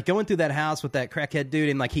 Yeah, like going through that house with that crackhead dude,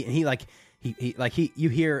 and like you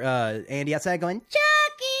hear Andy outside going, "Chucky!"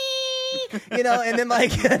 You know, and then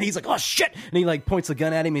like and he's like, "Oh shit!" And he like points the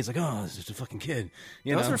gun at him. He's like, "Oh, it's just a fucking kid."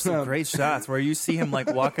 Those were some great shots where you see him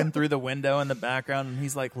like walking through the window in the background, and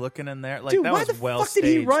he's like looking in there. Like, dude, that why was the well fuck staged.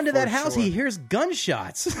 Did he run to that house? Sure. He hears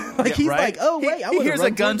gunshots. Like, he's like, "Oh wait, he hears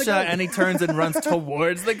a gunshot and he turns and runs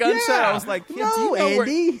towards the gunshot." Yeah. I was like, "No,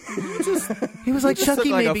 Andy." He was like,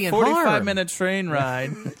 "Chucky may be in harm." 45-minute train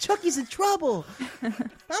ride. Chucky's in trouble.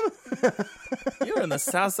 You're in the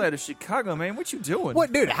south side of Chicago, man. What you doing?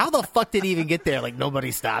 What, dude? How the fuck did he even get there? Like,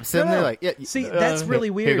 nobody stops him. No. They're like, yeah, see, that's really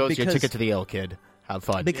weird. Here goes because your ticket to the L, kid. Have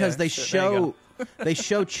fun. Because they show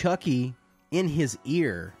Chucky in his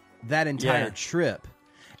ear that entire trip,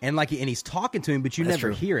 and he's talking to him, but you That's never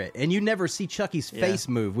true. hear it, and you never see Chucky's face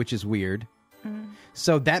move, which is weird.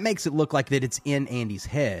 So that makes it look like that it's in Andy's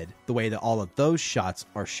head, the way that all of those shots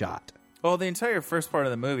are shot. Well, the entire first part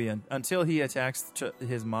of the movie, until he attacks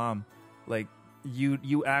his mom, like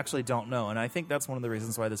you actually don't know, and I think that's one of the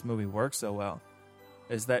reasons why this movie works so well,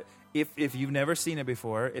 is that if you've never seen it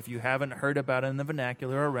before, if you haven't heard about it in the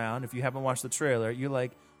vernacular around, if you haven't watched the trailer, you're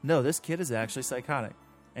like, no, this kid is actually psychotic,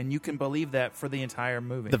 and you can believe that for the entire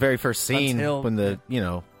movie. The very first scene when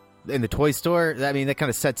in the toy store, I mean, that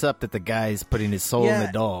kind of sets up that the guy's putting his soul in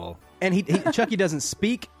the doll. And Chucky doesn't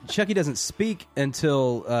speak. Chucky doesn't speak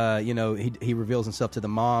until he reveals himself to the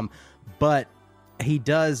mom, but he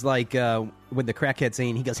does with the crackhead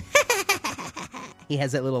scene. He goes, he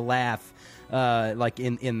has that little laugh,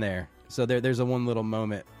 in there. So there's a one little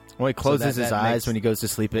moment. When he closes his eyes when he goes to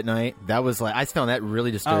sleep at night, that was I found that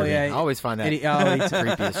really disturbing. I always find that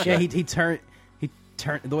creepy as shit. Yeah, he turned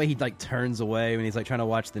the way he turns away when he's trying to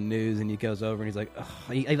watch the news, and he goes over and he's like, ugh.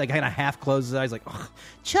 He kind of half closes his eyes, like, ugh,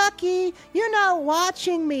 Chucky, you're not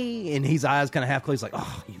watching me. and his eyes kind of half closed, like,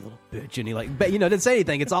 oh, you little bitch, and he didn't say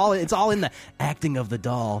anything. It's all in the acting of the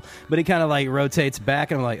doll, but he kind of rotates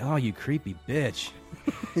back, and I'm like, oh, you creepy bitch.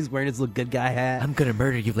 He's wearing his little good guy hat. I'm gonna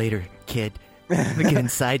murder you later, kid. I'm gonna get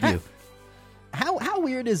inside you. How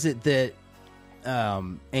weird is it that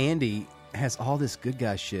Andy has all this good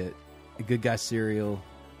guy shit? Good guy cereal,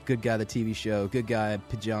 good guy the TV show, good guy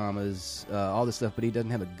pajamas, all this stuff, but he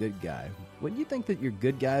doesn't have a good guy. Wouldn't you think that your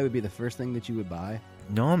good guy would be the first thing that you would buy?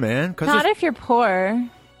 No, man. Not if you're poor.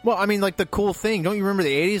 Well, I mean, the cool thing. Don't you remember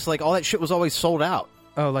the 80s? All that shit was always sold out.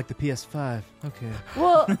 Oh, like the PS5. Okay.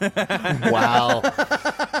 Well, wow.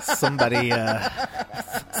 Somebody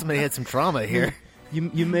had some trauma here.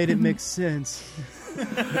 You made it make sense.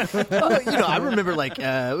 I remember it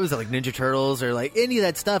was Ninja Turtles or any of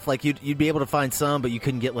that stuff. You'd be able to find some, but you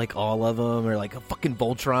couldn't get all of them, or a fucking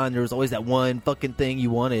Voltron. There was always that one fucking thing you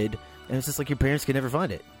wanted, and it's just your parents could never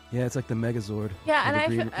find it. Yeah, it's like the Megazord. Yeah, and I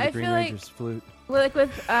Green feel Ranger's flute.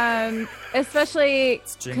 Especially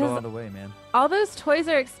it's Jingle All the Way, man. All those toys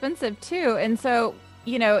are expensive too, and so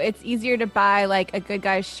it's easier to buy a good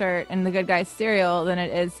guy's shirt and the good guy's cereal than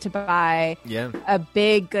it is to buy a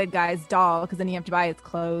big good guy's doll, because then you have to buy his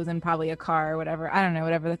clothes and probably a car or whatever. I don't know,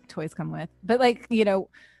 whatever the toys come with. But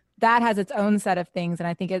that has its own set of things, and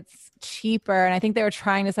I think it's cheaper. And I think they were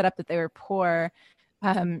trying to set up that they were poor,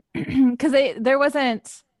 because there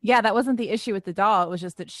wasn't. Yeah, that wasn't the issue with the doll. It was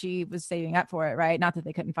just that she was saving up for it, right? Not that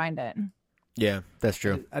they couldn't find it. Yeah, that's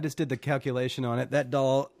true. I just did the calculation on it. That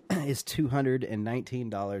doll is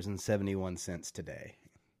 $219.71 today.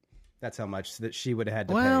 That's how much that she would have had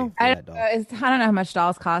to pay for that doll. I don't know how much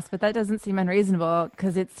dolls cost, but that doesn't seem unreasonable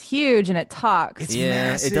because it's huge and it talks. It's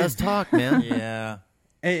massive. It does talk, man. Yeah.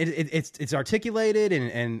 It's articulated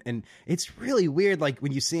and it's really weird.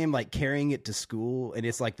 When you see him carrying it to school, and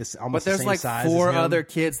it's this almost. But there's the same size four as him. other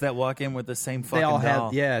kids that walk in with the same fucking They all doll.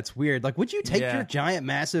 have. Yeah, it's weird. Would you take your giant,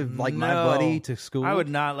 massive My Buddy to school? I would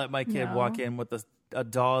not let my kid walk in with a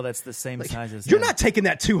doll that's the same size as You're him. not taking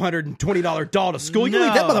that $220 doll to school. You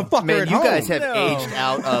leave that motherfucker Man, at you home. guys have aged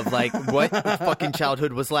out of what fucking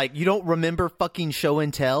childhood was like. You don't remember fucking show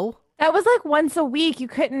and tell? That was once a week. You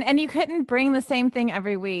couldn't bring the same thing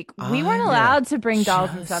every week. We weren't allowed to bring dolls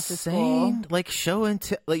and stuff to school. Show and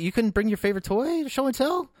tell. You couldn't bring your favorite toy to show and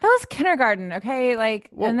tell? That was kindergarten, okay? And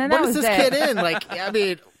then that was this kid in? I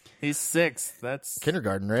mean, he's 6. That's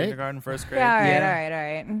kindergarten, right? Kindergarten, first grade.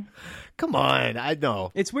 Yeah, all right. Come on, I know.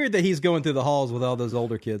 It's weird that he's going through the halls with all those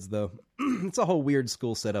older kids, though. It's a whole weird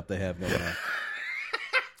school setup they have going on.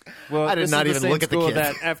 Well, I did not even look at the kids.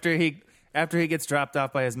 That after he gets dropped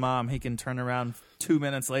off by his mom, he can turn around 2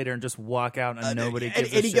 minutes later and just walk out, and nobody gives a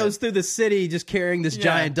shit. And he goes through the city just carrying this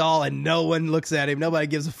giant doll, and no one looks at him. Nobody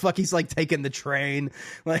gives a fuck. He's taking the train.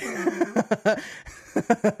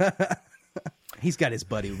 He's got his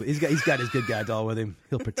buddy. He's got his good guy doll with him.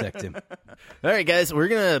 He'll protect him. All right, guys, we're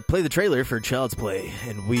gonna play the trailer for Child's Play,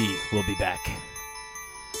 and we will be back.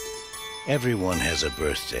 Everyone has a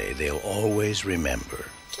birthday they'll always remember.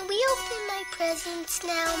 Can we open my presents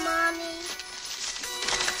now, Mommy?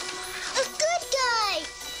 A good guy!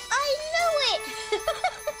 I knew it!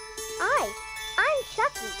 I'm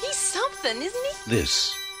Chucky. He's something, isn't he?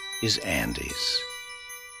 This is Andy's.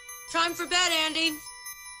 Time for bed, Andy.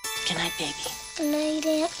 Good night, baby. Good night,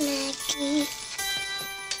 Aunt Maggie.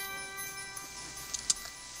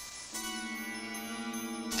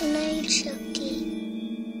 Good night, Chucky.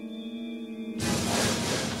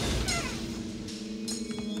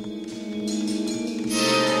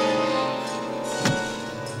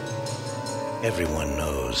 Everyone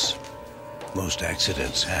knows most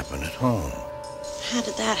accidents happen at home. How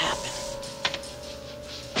did that happen?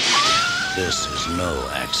 This is no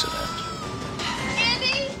accident.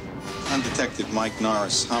 Andy! I'm Detective Mike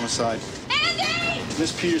Norris, homicide. Andy!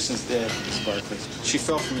 Miss Peterson's dead, Miss Barkley. She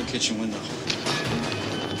fell from the kitchen window.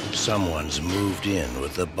 Someone's moved in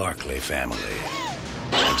with the Barkley family.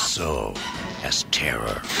 And so has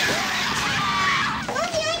terror.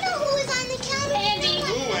 Mommy, I know who was on the counter. Andy!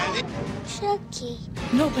 Who, Andy? Chucky.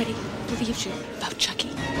 Nobody believes you about Chucky.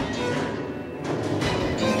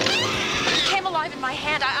 He came alive in my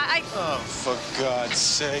hand. Oh, for God's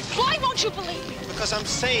sake. Why won't you believe me? Because I'm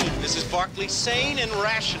sane, Mrs. Barkley. Sane and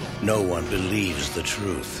rational. No one believes the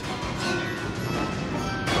truth.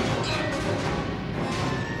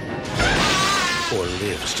 Or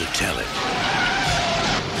lives to tell it.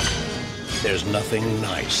 There's nothing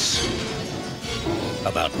nice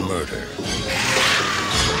about murder.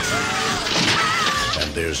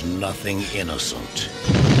 And there's nothing innocent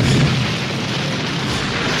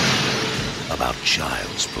about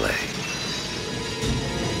child's play.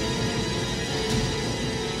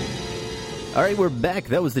 All right, we're back.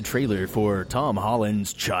 That was the trailer for Tom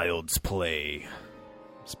Holland's Child's Play.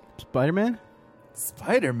 Spider-Man?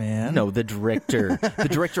 Spider-Man? No, the director. The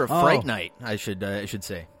director of Fright Night, I should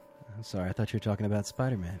say. I'm sorry, I thought you were talking about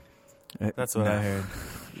Spider-Man. That's what I heard.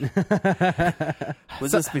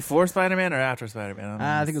 Was this before Spider-Man or after Spider-Man?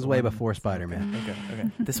 I think it was way before Spider-Man.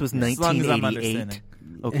 Okay. This was As long as I'm 1988. understanding.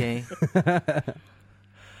 Okay.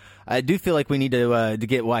 I do feel like we need to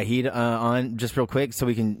get Wahid on just real quick so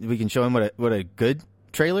we can show him what a good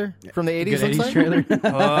trailer from the 80s Good looks 80s like. trailer.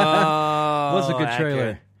 Oh, was a good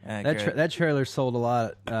trailer. Accurate. That trailer sold a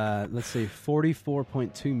lot. Let's see,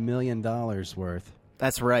 $44.2 million worth.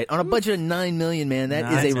 That's right. On a budget of $9 million, man,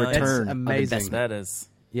 that is a return. That's amazing. That is.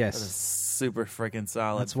 Yes. That is super freaking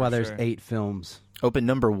solid. That's why there's sure. 8 films. Open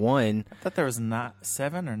number 1. I thought there was not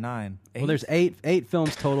 7 or 9. 8? Well, there's 8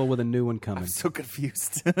 films total with a new one coming. I'm so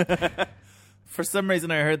confused. For some reason,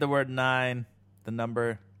 I heard the word 9. The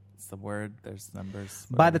number. It's the word. There's numbers.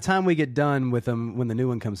 By the time we get done with them, when the new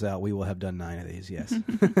one comes out, we will have done 9 of these. Yes.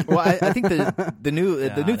 Well, I think the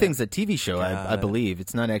new thing's a TV show. I believe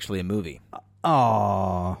it's not actually a movie.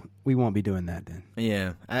 Oh, we won't be doing that then.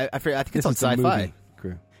 Yeah, I think it's on This is a Sci-Fi. movie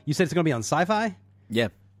crew. You said it's going to be on Sci-Fi? Yeah.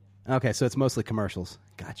 Okay, so it's mostly commercials.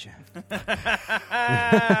 Gotcha.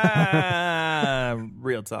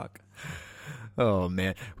 Real talk. Oh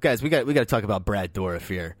man, guys, we got to talk about Brad Dourif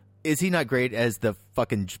here. Is he not great as the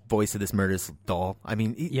fucking voice of this murderous doll? I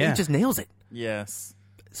mean, he just nails it. Yes.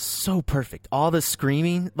 So perfect. All the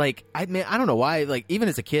screaming, like I don't know why. Like even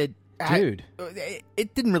as a kid, dude,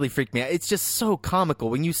 it didn't really freak me out. It's just so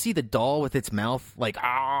comical when you see the doll with its mouth like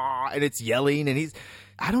and it's yelling and he's.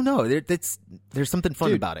 I don't know. There's something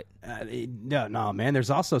fun about it. No, man.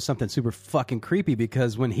 There's also something super fucking creepy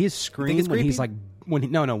because when he's screaming, when he's like, when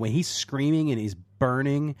he's screaming and he's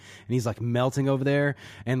burning and he's like melting over there,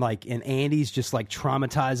 and Andy's just like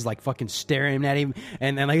traumatized, like fucking staring at him,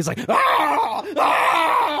 and then he's like, ah,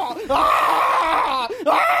 ah, ah,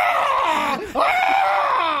 ah, ah!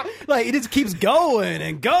 Like it just keeps going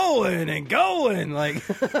and going and going. Like,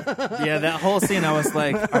 yeah, that whole scene, I was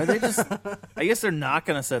like, are they just? I guess they're not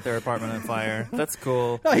going to set their apartment on fire. That's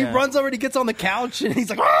cool. No, he runs over and he gets on the couch and he's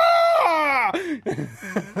like, ah!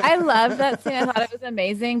 I love that scene. I thought it was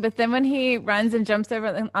amazing. But then when he runs and jumps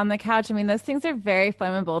over on the couch, I mean, those things are very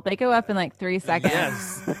flammable. They go up in like 3 seconds.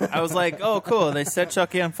 Yes. I was like, oh, cool. They set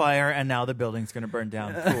Chucky on fire and now the building's going to burn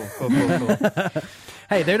down. Cool.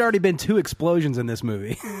 Hey, there'd already been 2 explosions in this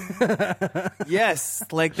movie. Yes,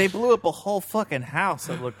 like they blew up a whole fucking house.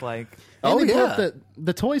 It looked like. And they blew up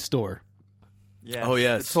the toy store. Yeah. Oh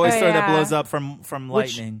yes, the toy store that blows up from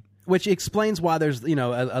lightning. Which explains why there's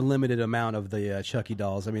a limited amount of the Chucky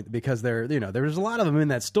dolls. I mean, because there's a lot of them in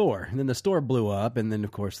that store, and then the store blew up, and then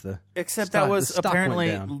of course the that was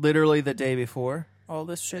apparently literally the day before all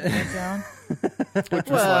this shit went down. Which was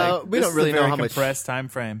like, we don't really know how much compressed time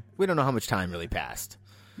frame. We don't know how much time really passed.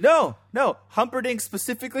 No. Humperdinck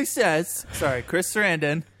specifically says, sorry, Chris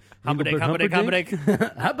Sarandon. Humperdinck.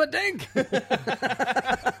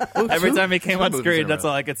 Every time he came on screen, that's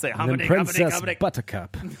all I could say. Humperdinck.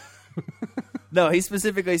 Buttercup. No, he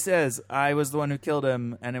specifically says, I was the one who killed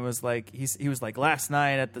him, and it was like, he was like last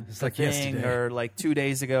night at the thing, yesterday. or like 2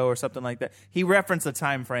 days ago, or something like that. He referenced a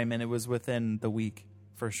time frame, and it was within the week,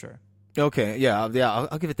 for sure. Okay, yeah, I'll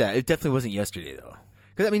give it that. It definitely wasn't yesterday, though.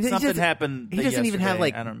 Because I mean, something happened. He doesn't even have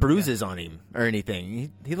yesterday. like bruises on him or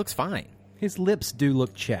anything. He looks fine. His lips do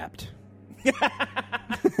look chapped.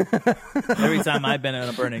 Every time I've been in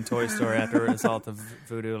a burning toy store after an assault of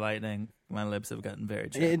voodoo lightning, my lips have gotten very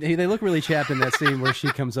chapped. They look really chapped in that scene where she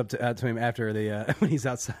comes up to him after when he's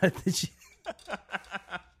outside.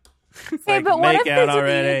 Okay, like, but one of make out the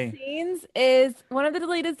already.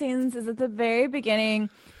 deleted scenes is at the very beginning,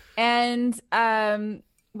 and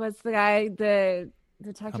what's the guy, the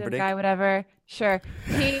detective Humperdinck? guy, whatever. Sure,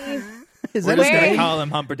 he's We're just gonna call him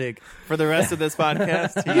Humperdinck for the rest of this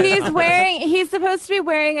podcast. He's supposed to be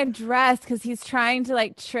wearing a dress because he's trying to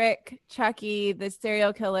like trick Chucky, the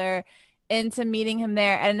serial killer, into meeting him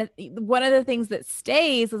there. And one of the things that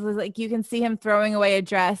stays is like you can see him throwing away a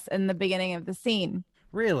dress in the beginning of the scene.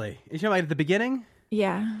 Really? Is you know, like at the beginning?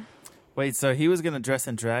 Yeah. Wait, so he was gonna dress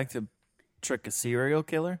in drag to trick a serial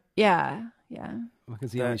killer? Yeah.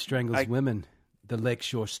 Because he only strangles women. The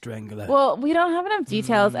Lakeshore Strangler. Well, we don't have enough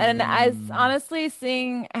details, and as honestly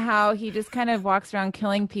seeing how he just kind of walks around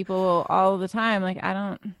killing people all the time, like I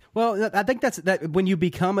don't. Well, I think that when you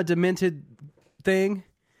become a demented thing,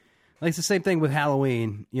 like it's the same thing with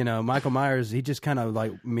Halloween. You know, Michael Myers, he just kind of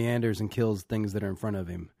like meanders and kills things that are in front of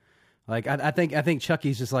him. Like I think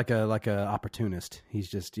Chucky's just like a opportunist. He's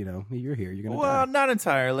just, you know, you're here, you're gonna die. Well, not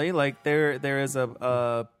entirely. Like there is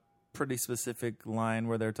a pretty specific line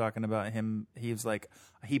where they're talking about him. He's like,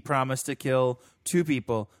 he promised to kill two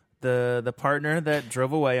people: the partner that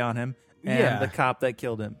drove away on him and the cop that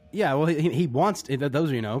killed him. Yeah, well, he wants to,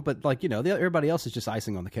 those, you know, but like, you know, everybody else is just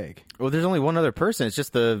icing on the cake. Well, there's only one other person. It's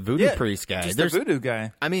just the voodoo priest guy. Just there's the voodoo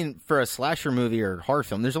guy. I mean, for a slasher movie or horror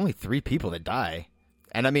film, there's only 3 people that die,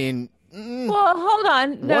 and I mean, well, hold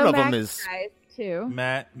on. No, one of them Max is dies too.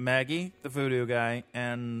 Maggie, the voodoo guy,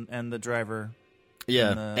 and the driver.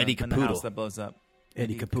 Yeah, Eddie in the Caputo. house that blows up.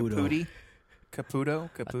 Eddie Caputo.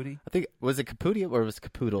 Caputi? I think, was it Caputi or was it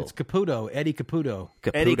Caputo? It's Caputo. Eddie Caputo.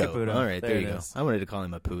 Eddie Caputo. All right, there you go. I wanted to call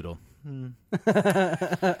him a poodle.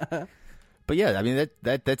 But yeah, I mean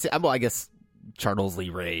that's it. Well, I guess Charles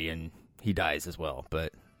Lee Ray, and he dies as well,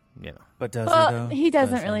 but you know. But does he though? He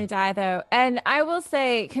doesn't really die though. And I will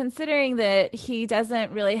say, considering that he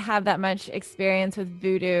doesn't really have that much experience with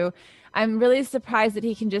voodoo, I'm really surprised that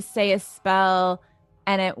he can just say a spell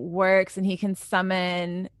and it works, and he can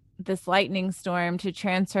summon this lightning storm to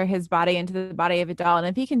transfer his body into the body of a doll. And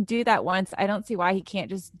if he can do that once, I don't see why he can't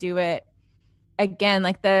just do it again.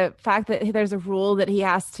 Like the fact that there's a rule that he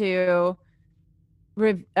has to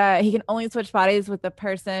he can only switch bodies with the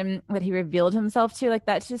person that he revealed himself to, like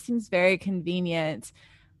that just seems very convenient.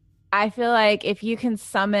 I feel like if you can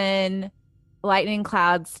summon lightning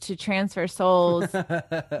clouds to transfer souls,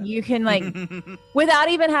 you can, like, without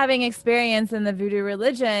even having experience in the voodoo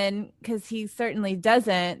religion, because he certainly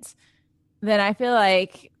doesn't, then I feel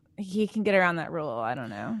like he can get around that rule. I don't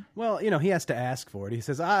know. Well, you know, he has to ask for it. He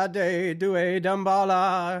says, Ade Due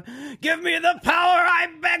Dambala, give me the power, I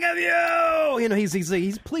beg of you. You know,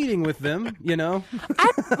 he's pleading with them, you know.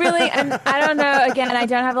 I don't know. Again, I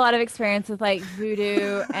don't have a lot of experience with like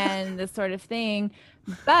voodoo and this sort of thing,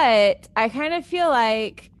 but I kind of feel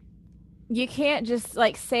like you can't just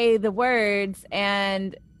like say the words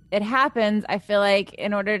and it happens. I feel like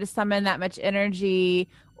in order to summon that much energy,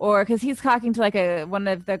 or because he's talking to like one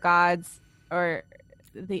of the gods, or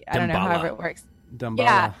I don't know, however it works.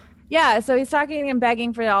 Dambala. Yeah. So he's talking and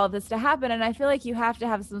begging for all of this to happen, and I feel like you have to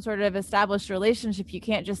have some sort of established relationship. You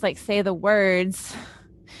can't just like say the words.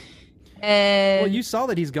 And well, you saw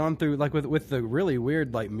that he's gone through like with the really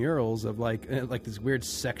weird like murals of like this weird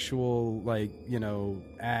sexual like, you know,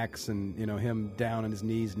 acts, and you know, him down on his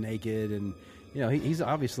knees naked, and you know, he's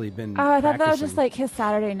obviously been. Oh, I thought that was just like his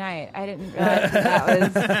Saturday night. I didn't realize that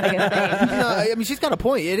was like a thing. No, I mean, she's got a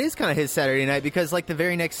point. It is kind of his Saturday night, because like the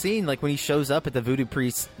very next scene, like when he shows up at the voodoo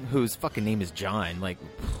priest, whose fucking name is John, like,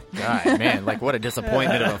 God, man, like what a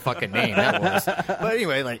disappointment of a fucking name that was. But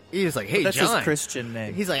anyway, like he was like, "Hey, that's John," his Christian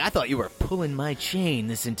name. He's like, "I thought you were pulling my chain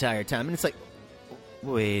this entire time," and it's like,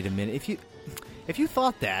 wait a minute, if you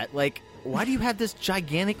thought that, like, why do you have this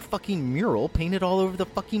gigantic fucking mural painted all over the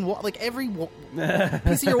fucking wall? Like every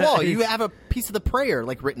piece of your wall, you have a piece of the prayer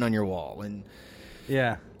like written on your wall, and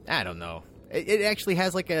yeah, I don't know. It actually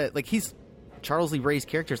has like he's Charles Lee Ray's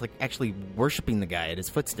character is like actually worshiping the guy at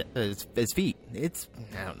his his feet. It's,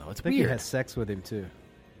 I don't know. It's I think weird. he has sex with him too.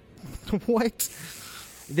 What?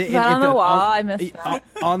 On the wall, I missed that.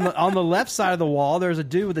 On the left side of the wall, there's a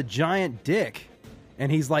dude with a giant dick,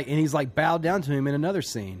 and he's like bowed down to him in another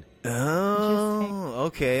scene. Oh,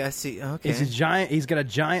 okay, I see. Okay, it's a giant. He's got a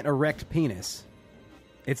giant erect penis.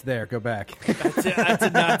 It's there. Go back. I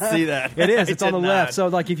did not see that. It is. It's on the left. So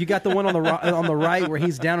like, if you got the one on the right where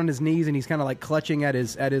he's down on his knees and he's kind of like clutching at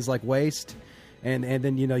his like waist, and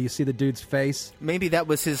then you see the dude's face. Maybe that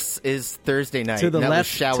was his Thursday night. To the and that left,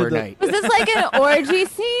 was shower night. Was this like an orgy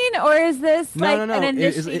scene, or is this an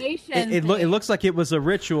initiation? It looks like it was a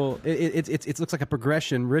ritual. It looks like a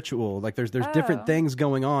progression ritual. Like there's different things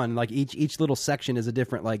going on. Like each little section is a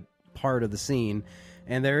different like part of the scene.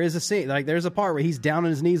 And there is a scene, like there's a part where he's down on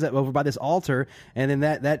his knees over by this altar, and then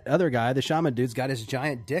that other guy, the shaman dude's got his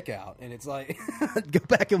giant dick out, and it's like, go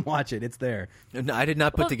back and watch it. It's there. No, I did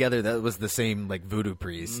not put together that was the same like voodoo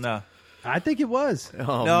priest. No, I think it was.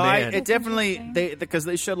 Oh no, man, it definitely because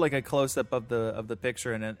they showed like a close up of the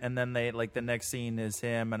picture, and then they like the next scene is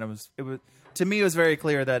him, and it was to me it was very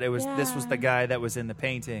clear that this was the guy that was in the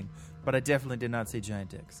painting, but I definitely did not see giant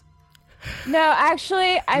dicks. No,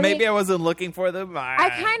 actually, I wasn't looking for them.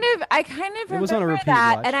 I kind of was on a remember repeated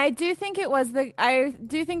that, watch. and I do think it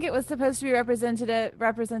was supposed to be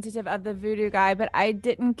representative of the voodoo guy, but I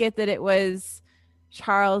didn't get that it was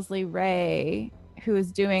Charles Lee Ray who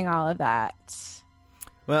was doing all of that.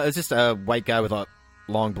 Well, it's just a white guy with a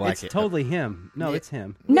long black hair. It's totally him. No, it's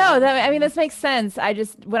him. No, this makes sense. I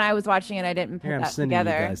just when I was watching it, I didn't put Here, I'm that sending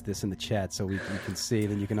together. you guys this in the chat so you can see.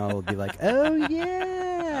 Then you can all be like, "Oh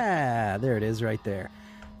yeah, there it is, right there."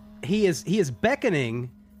 He is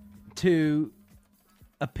beckoning to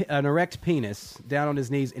an erect penis down on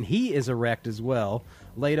his knees, and he is erect as well,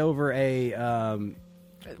 laid over a.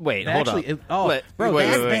 Wait, hold on. They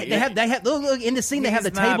have look in the scene. They have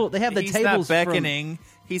the table. They have the he's tables. Not beckoning.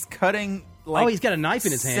 He's cutting. Like he's got a knife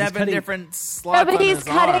in his hand. Seven cutting, different slots. No, but he's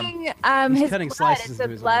cutting. His cutting blood. slices It's of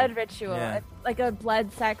a his blood arm. ritual. Yeah. It's like a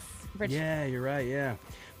blood sex ritual. Yeah, you're right. Yeah,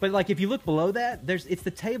 but like if you look below that, it's the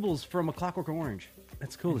tables from A Clockwork Orange.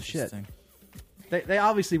 That's cool as shit. They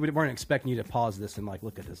obviously weren't expecting you to pause this and like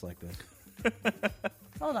look at this like this.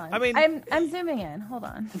 Hold on. I mean, I'm zooming in. Hold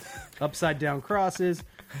on. Upside down crosses.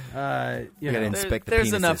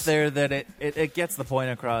 There's enough there that it gets the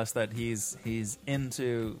point across that he's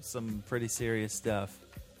into some pretty serious stuff.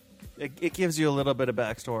 It gives you a little bit of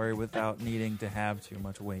backstory without needing to have too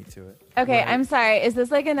much weight to it. Okay, Right. I'm sorry. Is this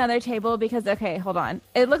like another table? Because hold on.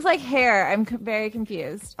 It looks like hair. I'm very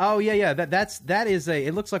confused. Oh yeah. That is a.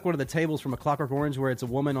 It looks like one of the tables from A Clockwork Orange where it's a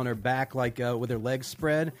woman on her back, like with her legs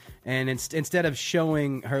spread, and instead of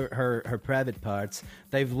showing her private parts,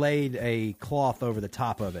 they've laid a cloth over the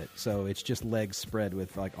top of it, so it's just legs spread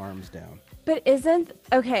with like arms down. But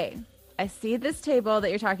I see this table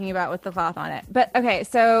that you're talking about with the cloth on it. But okay,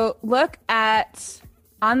 so look at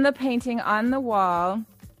on the painting on the wall.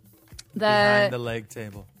 Behind the leg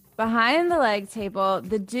table. Behind the leg table,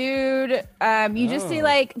 the dude, you just see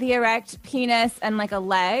like the erect penis and like a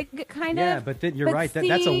leg kind of. Yeah, but then you're right.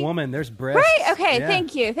 That's a woman. There's breasts. Right? Okay, Yeah.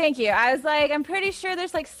 thank you. I was like, I'm pretty sure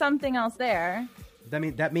there's like something else there.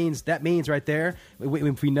 That means right there.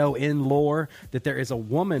 If we know in lore that there is a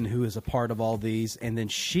woman who is a part of all these, and then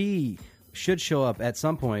she should show up at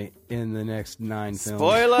some point in the next 9 films.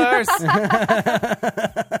 Spoilers.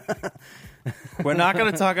 We're not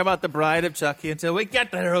going to talk about the Bride of Chucky until we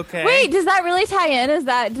get there. Okay. Wait, does that really tie in? Is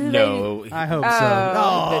that No, I hope so.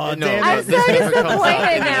 Oh, no, damn I'm it. so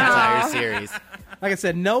disappointed now. Entire series. Like I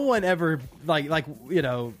said, no one ever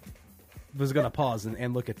was going to pause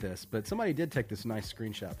and look at this, but somebody did take this nice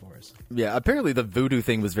screenshot for us. Yeah, apparently the voodoo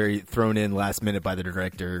thing was very thrown in last minute by the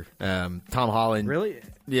director, Tom Holland. Really?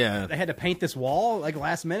 Yeah. They had to paint this wall like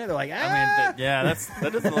last minute. They're like, that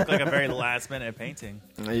doesn't look like a very last minute painting.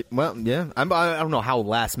 Well, yeah. I don't know how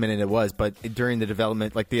last minute it was, but during the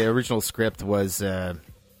development, like the original script was, I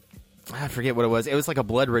forget what it was. It was like a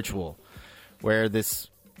blood ritual where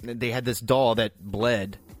they had this doll that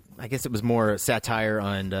bled. I guess it was more satire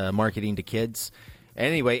on marketing to kids.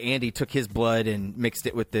 Anyway, Andy took his blood and mixed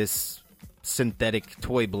it with this synthetic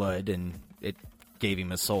toy blood, and it gave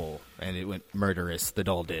him a soul, and it went murderous. The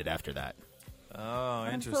doll did after that. Oh,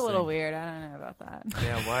 interesting. It's a little weird. I don't know about that.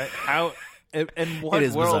 Yeah, why? How? In what world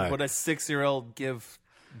bizarre. would a 6-year-old give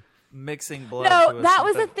mixing blood? No, to a that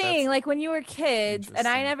was a synthetic- thing. Like when you were kids, and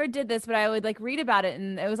I never did this, but I would like read about it,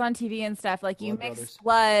 and it was on TV and stuff. Like you mix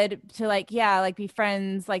blood to like be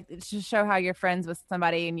friends, like to show how you're friends with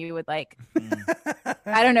somebody, and you would like,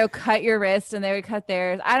 I don't know, cut your wrist, and they would cut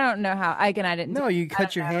theirs. I don't know how. I didn't. no, you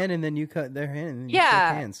cut your hand and then you cut their hand. And you shake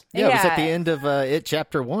Yeah. hands. Yeah, it was at the end of It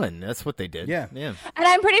Chapter 1. That's what they did. Yeah. Yeah. And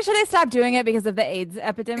I'm pretty sure they stopped doing it because of the AIDS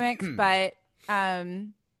epidemic. But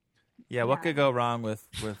Yeah, what could go wrong with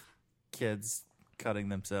kids cutting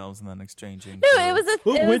themselves and then exchanging? no, it was a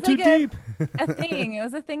Oh, it went was too like a, deep. a thing. It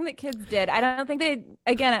was a thing that kids did. I don't think they.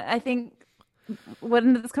 Again, I think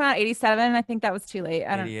when did this come out? 87. I think that was too late.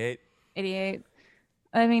 I don't. 88. 88.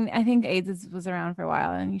 I mean, I think AIDS was around for a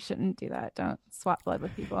while, and you shouldn't do that. Don't swap blood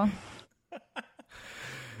with people.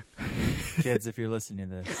 Kids, if you're listening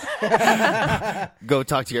to this, go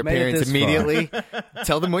talk to your parents immediately.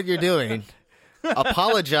 Tell them what you're doing.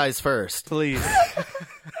 Apologize first. Please.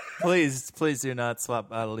 Please do not swap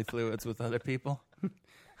bodily fluids with other people.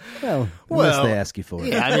 Well, unless they ask you for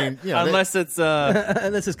it. Yeah, I mean, unless it's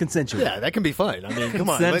unless it's consensual. Yeah, that can be fun. I mean, come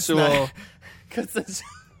on, consensual.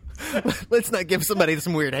 Let's not give somebody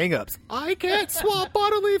some weird hang-ups. I can't swap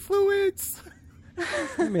bodily fluids.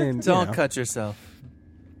 I mean, don't cut yourself.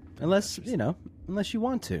 Unless you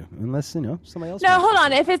want to. Unless, somebody else No, wants hold to.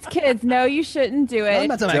 on. If it's kids, no, you shouldn't do it. I'm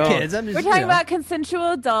not talking about kids. I'm just, We're talking about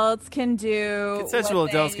consensual adults can do. Consensual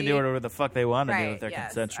adults can do whatever the fuck they want to do if they're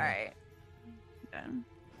consensual. All right.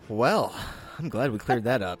 Well, I'm glad we cleared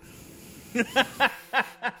that up.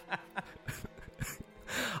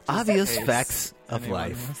 Obvious facts of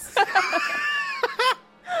life.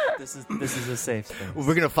 This is a safe space.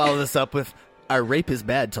 We're gonna follow this up with our rape is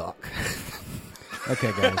bad talk.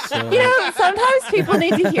 Okay, guys. So. Sometimes people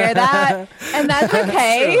need to hear that, and that's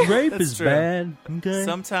okay. Rape That's is true. bad. Okay.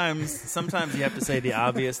 Sometimes you have to say the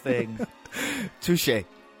obvious thing. Touche.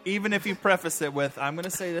 Even if you preface it with, I'm going to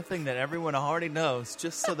say the thing that everyone already knows,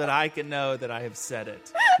 just so that I can know that I have said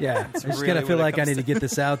it. Yeah, I just really gotta feel what it like I comes need to get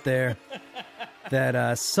this out there.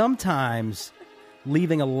 That sometimes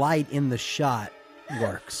leaving a light in the shot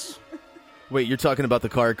works. Wait, you're talking about the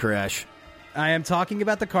car crash? I am talking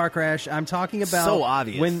about the car crash. I'm talking about so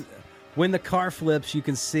obvious. When the car flips, you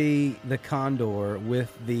can see the Condor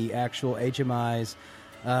with the actual HMI's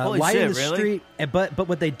light in the street. But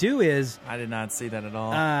what they do is I did not see that at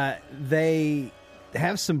all. They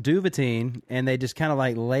have some Duvetine and they just kind of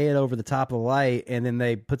like lay it over the top of the light, and then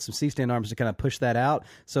they put some C-stand arms to kind of push that out,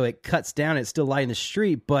 so it cuts down. It's still light in the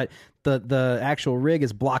street, but the actual rig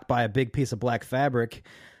is blocked by a big piece of black fabric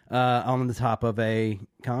on the top of a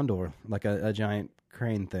Condor, like a giant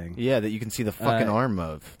crane thing. Yeah, that you can see the fucking arm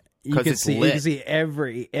of. You can see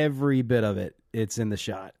every bit of it. It's in the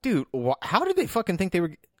shot, dude. How did they fucking think they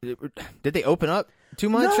were? Did they open up too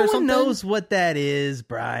much or something? No one knows what that is,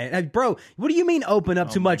 Brian. Bro, what do you mean open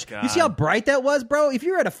up too much? God. You see how bright that was, bro? If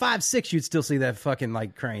you were at a 5.6, you'd still see that fucking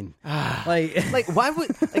like crane. like why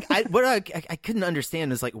would I couldn't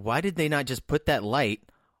understand is like, why did they not just put that light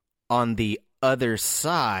on the other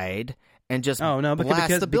side and just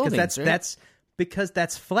blast the buildings? Because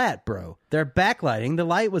that's flat, bro. They're backlighting. The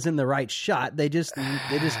light was in the right shot. They just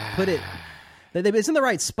put it. It's in the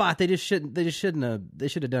right spot. They should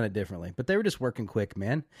have done it differently. But they were just working quick,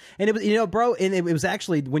 man. And it was, bro. And it was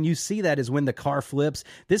actually, when you see that is when the car flips.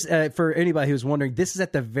 This for anybody who's wondering, this is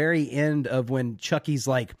at the very end of when Chucky's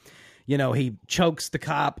like, he chokes the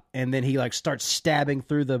cop and then he like starts stabbing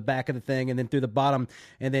through the back of the thing and then through the bottom,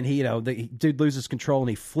 and then the dude loses control and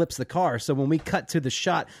he flips the car. So when we cut to the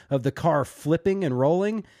shot of the car flipping and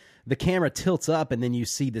rolling, the camera tilts up and then you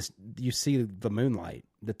see the moonlight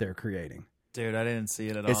that they're creating. Dude, I didn't see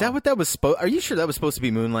it at all. Is that what that was supposed? Are you sure that was supposed to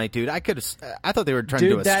be moonlight, dude? I thought they were trying to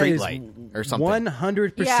do a street light or something.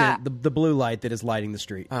 100% the blue light that is lighting the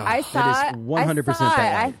street. I saw it. 100% that light.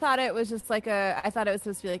 I thought it was just like I thought it was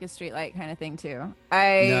supposed to be like a street light kind of thing too.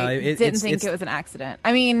 I didn't think it was an accident.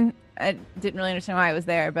 I mean, I didn't really understand why it was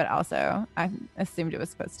there, but also I assumed it was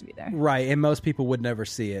supposed to be there. Right, and most people would never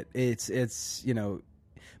see it.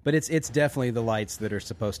 But it's definitely the lights that are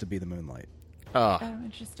supposed to be the moonlight. Oh,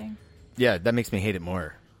 interesting. Yeah, that makes me hate it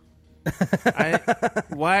more. I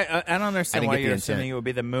don't understand why you're assuming it would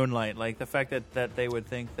be the moonlight. Like the fact that they would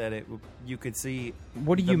think that you could see.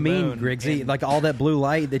 What do you mean, Griggsy? Like all that blue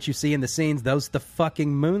light that you see in the scenes, those the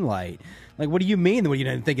fucking moonlight. Like, what do you mean? What, you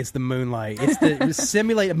don't think it's the moonlight? It's the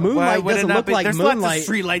simulated moonlight. Doesn't look like There's moonlight. Lots of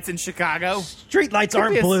street lights in Chicago. Street lights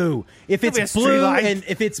aren't blue. If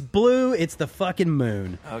it's blue, it's the fucking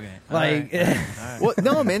moon. Okay. Like, all right. Well,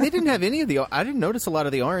 no, man, they didn't have any of the. I didn't notice a lot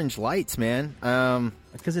of the orange lights, man.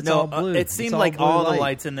 Because it's all blue. It seemed like all the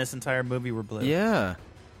lights in this entire movie were blue. Yeah.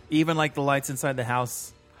 Even like the lights inside the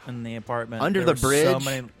house in the apartment. Under the bridge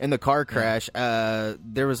in the car crash,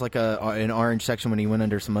 there was like an orange section when he went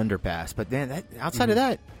under some underpass. But then outside of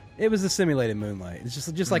that, it was the simulated moonlight.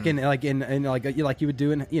 It's just like in you would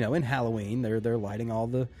do in Halloween. They're lighting all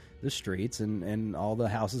the streets and all the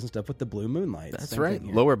houses and stuff with the blue moonlight. That's right.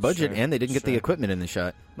 Lower budget, and they didn't get the equipment in the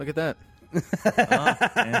shot. Look at that.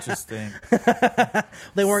 Interesting.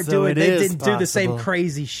 They weren't doing. They didn't do the same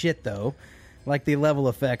crazy shit though, like the level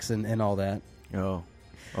effects and all that. Oh.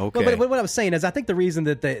 Okay. Well, but what I was saying is, I think the reason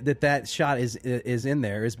that that shot is in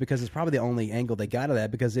there is because it's probably the only angle they got of that,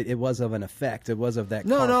 because it was of an effect. It was of that.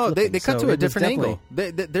 No, they cut so to a different angle.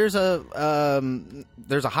 There's a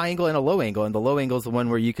high angle and a low angle, and the low angle is the one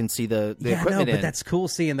where you can see the equipment. But that's cool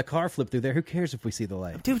seeing the car flip through there. Who cares if we see the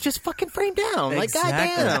light? Dude, just fucking frame down. Like,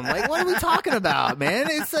 goddamn. Like, what are we talking about, man?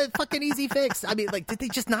 It's a fucking easy fix. I mean, like, did they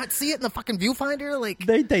just not see it in the fucking viewfinder? Like,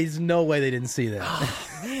 there's no way they didn't see that.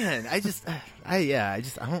 Oh, man, I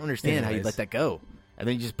don't understand how you let that go. And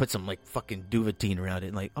then you just put some like fucking Duvetine around it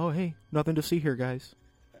and like, oh hey, nothing to see here, guys.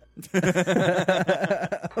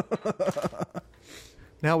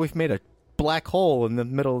 Now we've made a black hole in the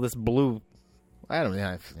middle of this blue. I don't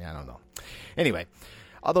know. Anyway,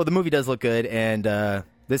 although the movie does look good, and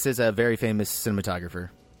this is a very famous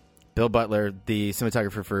cinematographer, Bill Butler, the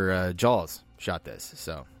cinematographer for Jaws, shot this.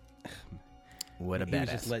 So. What a badass. He was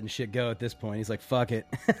just letting shit go at this point. He's like, fuck it.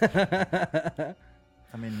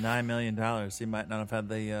 I mean, $9 million. He might not have had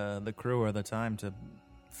the crew or the time to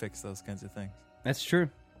fix those kinds of things. That's true.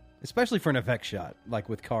 Especially for an effect shot, like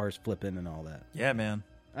with cars flipping and all that. Yeah, man.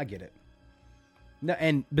 I get it. No,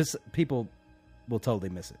 and people will totally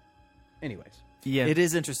miss it. Anyways. Yeah. It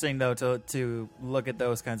is interesting, though, to look at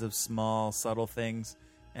those kinds of small, subtle things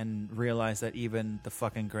and realize that even the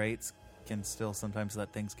fucking greats can still sometimes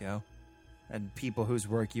let things go. And people whose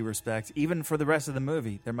work you respect, even for the rest of the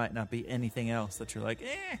movie, there might not be anything else that you're like,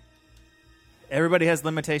 eh. Everybody has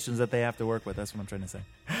limitations that they have to work with. That's what I'm trying to say.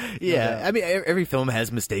 Yeah, I mean, every film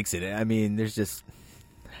has mistakes in it. I mean, there's just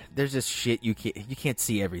shit you can't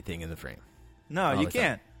see everything in the frame. No, you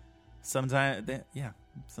can't. Sometimes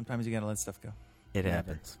you gotta let stuff go. It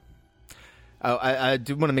happens. Oh, I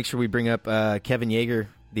do want to make sure we bring up Kevin Yeager,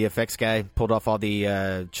 the effects guy, pulled off all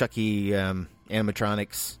the Chucky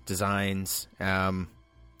animatronics designs.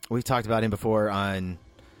 We've talked about him before on,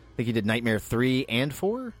 I think he did Nightmare 3 and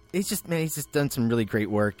 4. He's just done some really great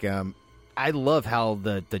work. I love how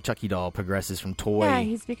the Chucky doll progresses from toy. Yeah,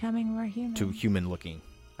 he's becoming more human to human looking.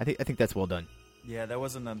 I think that's well done. Yeah, there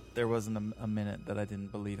wasn't a minute that I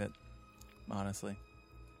didn't believe it. Honestly.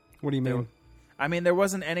 What do you mean? There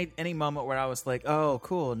wasn't any moment where I was like, oh,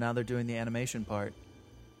 cool, now they're doing the animation part.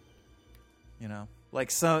 You know,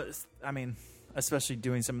 like, so, especially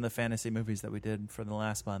doing some of the fantasy movies that we did for the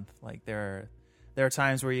last month. Like, there are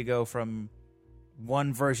times where you go from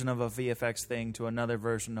one version of a VFX thing to another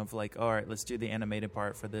version of, like, all right, let's do the animated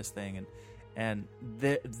part for this thing, and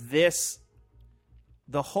this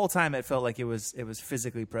the whole time it felt like it was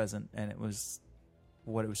physically present, and it was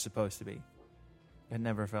what it was supposed to be. It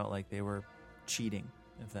never felt like they were cheating,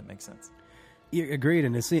 if that makes sense. You agreed,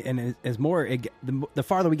 and as more the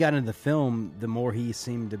farther we got into the film, the more he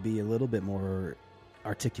seemed to be a little bit more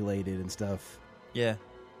articulated and stuff. Yeah,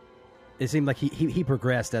 it seemed like he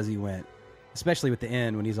progressed as he went, especially with the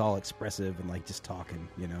end when he's all expressive and like just talking.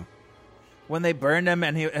 You know, when they burned him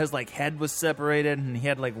and his like head was separated and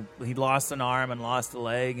he lost an arm and lost a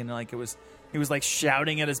leg, and like he was like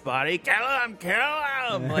shouting at his body, "Kill him! Kill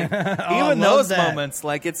him!" Like even those moments,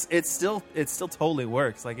 like it still totally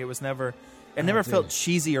works. Like it never felt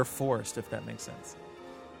cheesy or forced, if that makes sense.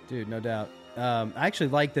 Dude, no doubt. I actually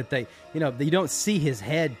like that you don't see his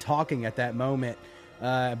head talking at that moment,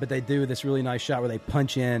 but they do this really nice shot where they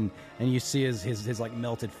punch in and you see his like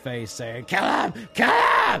melted face saying, "Kill him! Kill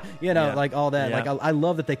him!" Like all that. Yeah. Like I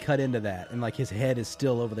love that they cut into that, and like his head is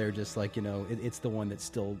still over there, just like it's the one that's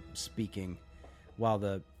still speaking, while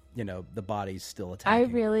the body's still attacking.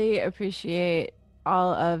 I really appreciate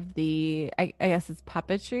all of the I guess it's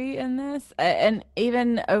puppetry in this, and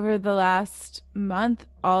even over the last month,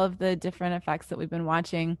 all of the different effects that we've been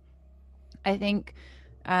watching. I think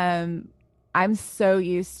I'm so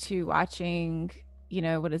used to watching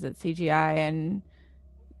CGI and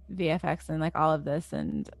VFX and like all of this,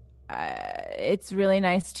 and it's really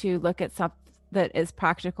nice to look at something that is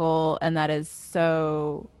practical and that is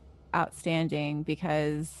so outstanding,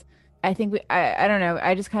 because I think I don't know,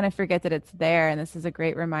 I just kind of forget that it's there, and this is a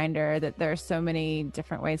great reminder that there are so many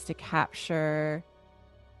different ways to capture,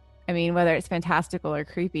 whether it's fantastical or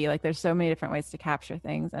creepy, like there's so many different ways to capture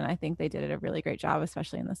things, and I think they did a really great job,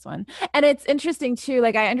 especially in this one. And it's interesting too,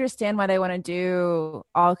 like I understand why they want to do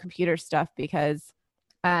all computer stuff, because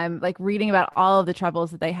like reading about all of the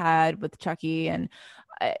troubles that they had with Chucky, and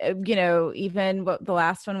even what the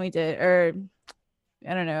last one we did, or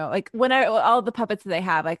I don't know, like all the puppets that they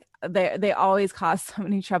have, like they always cause so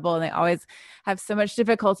many trouble, and they always have so much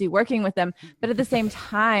difficulty working with them. But at the same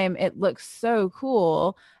time, it looks so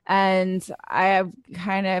cool, and I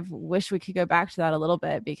kind of wish we could go back to that a little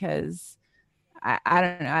bit, because I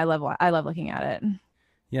don't know, I love looking at it.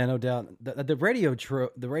 Yeah, no doubt. The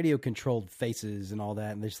radio controlled faces and all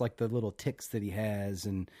that, and there's like the little ticks that he has,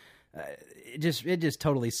 and it just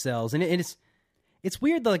totally sells. And it's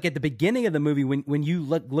weird, like at the beginning of the movie when you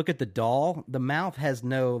look at the doll, the mouth has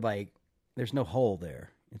no there's no hole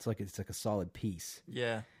there. It's like a solid piece.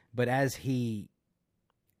 Yeah. But as he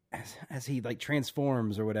like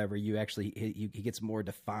transforms or whatever, he gets more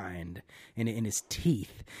defined, and in his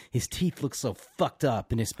teeth look so fucked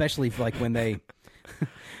up, and especially like when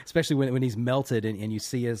when he's melted and you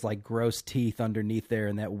see his like gross teeth underneath there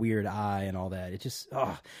and that weird eye and all that.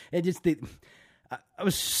 I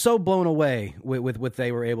was so blown away with what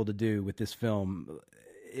they were able to do with this film.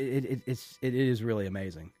 It is really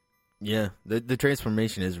amazing. Yeah, the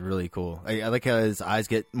transformation is really cool. I like how his eyes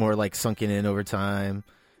get more like sunken in over time.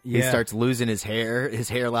 He starts losing his hair. His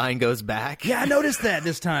hairline goes back. Yeah, I noticed that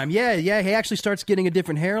this time. Yeah, he actually starts getting a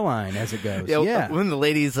different hairline as it goes. Yeah. When the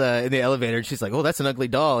lady's in the elevator, she's like, "Oh, that's an ugly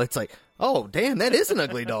doll." It's like, "Oh, damn, that is an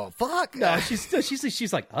ugly doll." Fuck. No,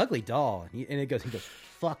 she's like, "Ugly doll," and he goes,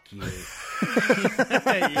 "Fuck you."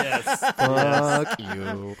 Yes. Fuck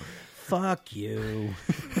you. Fuck you.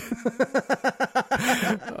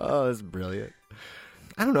 Oh, that's brilliant.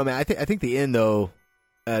 I don't know, man. I think the end though.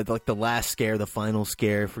 Like the last scare, the final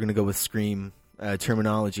scare, if we're going to go with Scream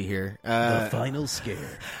terminology here. The final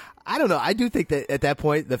scare. I don't know. I do think that at that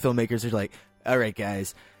point, the filmmakers are like, all right,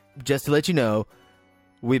 guys, just to let you know,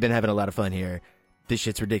 we've been having a lot of fun here. This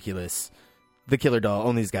shit's ridiculous. The killer doll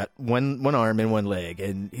only's got one arm and one leg.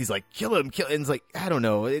 And he's like, kill him. And it's like, I don't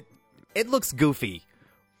know. It looks goofy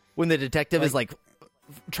when the detective is like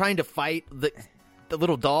trying to fight the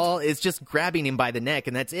little doll is just grabbing him by the neck,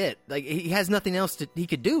 and that's it. Like he has nothing else he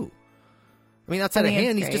could do. I mean, outside of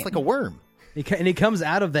hand, he's just like a worm. And he comes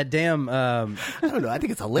out of that damn. I don't know. I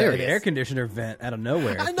think it's hilarious. The air conditioner vent out of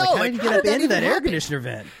nowhere. I know. Like, how did you get up into that air conditioner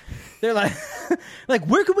vent? They're like,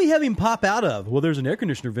 where could we have him pop out of? Well, there's an air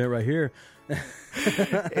conditioner vent right here.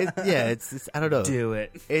 It's I don't know. Do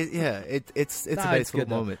it. It's a nice little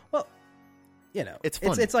moment. Well, you know, it's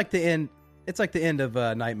funny. It's like the end. It's like the end of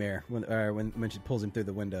Nightmare when she pulls him through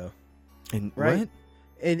the window. And right? What?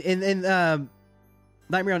 And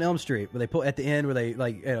Nightmare on Elm Street, where they pull at the end, where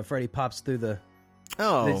they Freddy pops through the.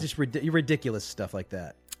 Oh, it's just ridiculous stuff like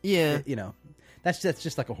that. Yeah, that's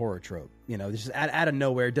just like a horror trope. Just out of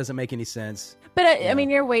nowhere, it doesn't make any sense. But I mean,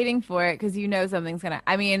 you're waiting for it because something's gonna.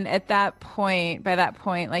 I mean, by that point,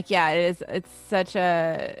 it's such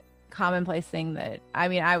a commonplace thing that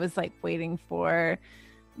I was like waiting for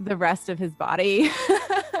the rest of his body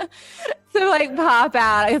to like pop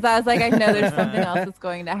out because I was like, I know there's something else that's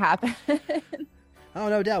going to happen. Oh,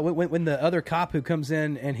 no doubt. When the other cop who comes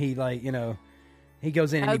in and he he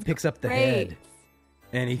goes in and he picks up the head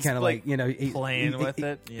and he kind of he's playing with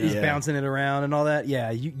it. Yeah. He's bouncing it around and all that. Yeah,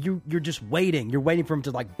 you're just waiting. You're waiting for him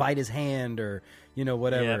to like bite his hand or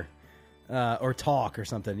whatever, or talk or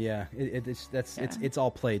something. Yeah, it's all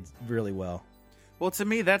played really well. Well, to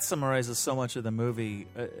me, that summarizes so much of the movie,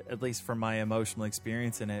 at least from my emotional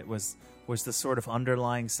experience in it, was the sort of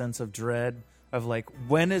underlying sense of dread of, like,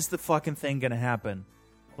 when is the fucking thing going to happen?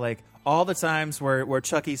 Like, all the times where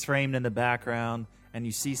Chucky's framed in the background and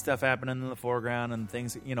you see stuff happening in the foreground and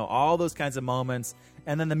things, all those kinds of moments.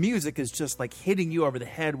 And then the music is just, like, hitting you over the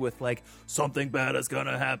head with, like, something bad is going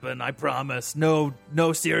to happen, I promise. No,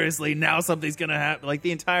 seriously, now something's going to happen. Like,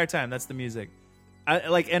 the entire time, that's the music.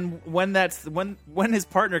 And when his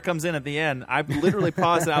partner comes in at the end, I literally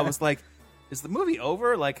paused and I was like, "Is the movie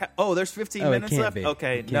over? Like, there's 15 minutes left.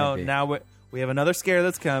 Okay, no, now we have another scare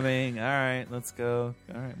that's coming. All right, let's go.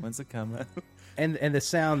 All right, when's it coming?" And the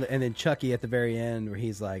sound, and then Chucky at the very end where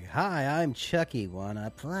he's like, "Hi, I'm Chucky.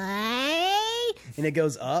 Wanna play?" And it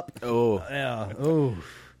goes up. Oh, yeah. Oh,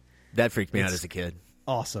 that freaked me out as a kid.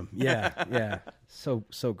 Awesome. Yeah. So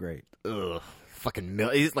great. Ugh. Fucking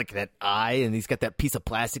he's like that eye, and he's got that piece of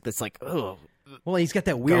plastic that's like, oh. Well, he's got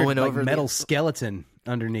that weird metal skeleton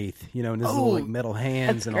underneath, and his little like metal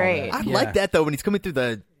hands and great. all that. I like that though when he's coming through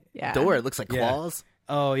the door. It looks like claws.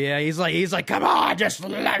 Oh yeah, he's like, come on, just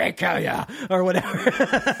let me kill you or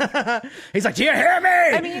whatever. He's like, do you hear me?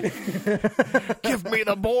 I mean, give me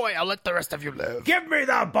the boy, I'll let the rest of you live. Give me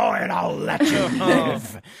the boy, and I'll let you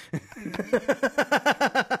live.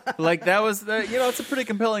 Like that was it's a pretty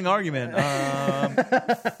compelling argument.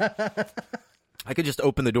 I could just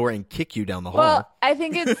open the door and kick you down the hall. Well, I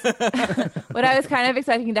think it's what I was kind of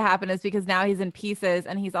expecting to happen is because now he's in pieces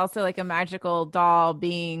and he's also like a magical doll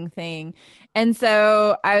being thing. And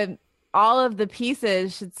so all of the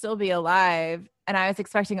pieces should still be alive. And I was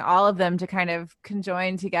expecting all of them to kind of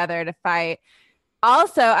conjoin together to fight.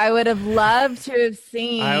 Also, I would have loved to have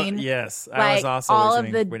seen. I was also all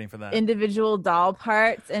waiting, of the waiting for that. individual doll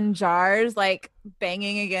parts and jars, like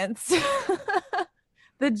banging against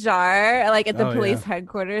the jar, like at the police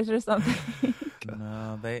headquarters or something.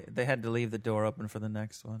 No, they had to leave the door open for the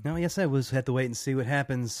next one. No, yes, I was. Had to wait and see what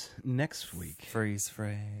happens next week. Freeze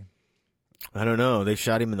frame. I don't know. They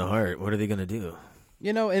shot him in the heart. What are they going to do?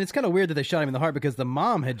 You know, and it's kind of weird that they shot him in the heart because the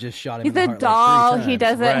mom had just shot him He's in the a heart. doll. Like 3 times. He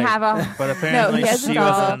doesn't have a. But apparently no, he has she a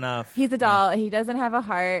doll. wasn't enough. He's a doll. He doesn't have a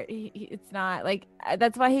heart. It's not like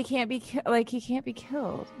that's why he can't be he can't be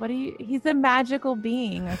killed. What do you? He's a magical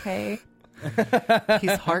being. Okay.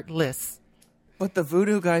 He's heartless. But the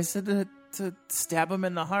voodoo guy said to stab him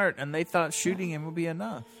in the heart, and they thought shooting him would be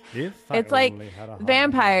enough. It's like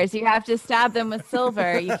vampires. You have to stab them with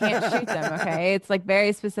silver. You can't shoot them. Okay. It's like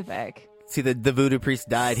very specific. See, the voodoo priest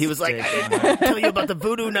died. He was like, I didn't tell you about the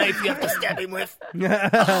voodoo knife you have to stab him with.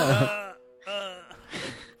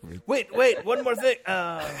 Wait, one more thing.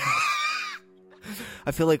 I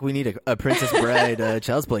feel like we need a Princess Bride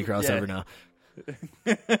Child's Play crossover now.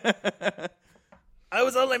 I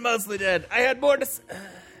was only mostly dead. I had more to say.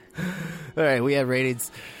 All right, we have ratings.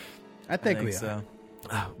 I think we so.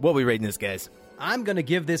 What are we rating this, guys? I'm going to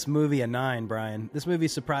give this movie a 9, Brian. This movie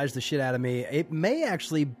surprised the shit out of me. It may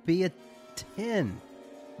actually be a 10.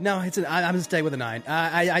 No, I'm going to stay with a 9.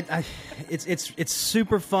 It's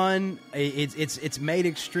super fun. It's made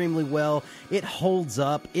extremely well. It holds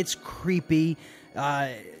up. It's creepy.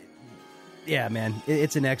 Yeah, man.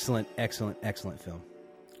 It's an excellent film.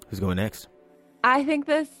 Who's going next? I think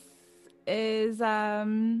this is I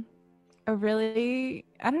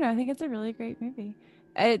think it's a really great movie.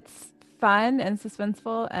 It's fun and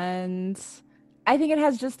suspenseful, and I think it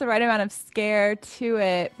has just the right amount of scare to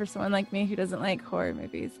it for someone like me who doesn't like horror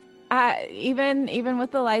movies. Even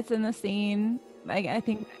with the lights in the scene, like I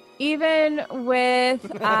think even with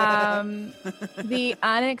the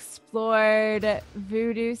unexplored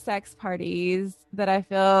voodoo sex parties that I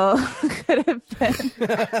feel could have been.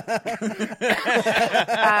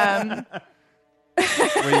 We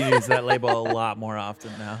use that label a lot more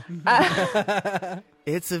often now.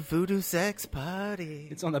 It's a voodoo sex party.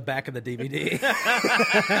 It's on the back of the DVD.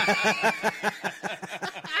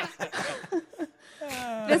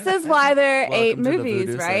 This is why there are Welcome 8 to the movies,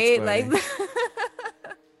 voodoo right? sex Like, party.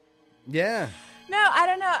 Yeah. no, I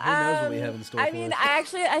don't know. Who knows what we have in store I for mean, us. I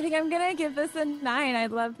think I'm gonna give this a 9. I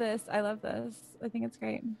love this. I think it's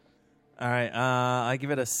great. All right, I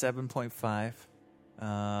give it a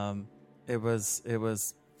 7.5. It was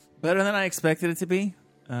better than I expected it to be.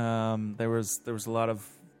 There was a lot of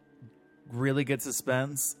really good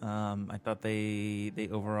suspense. I thought they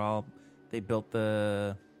overall built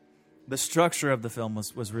the structure of the film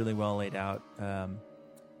was really well laid out.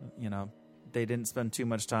 They didn't spend too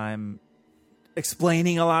much time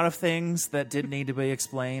explaining a lot of things that did need to be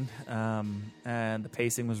explained, and the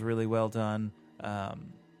pacing was really well done.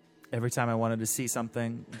 Every time I wanted to see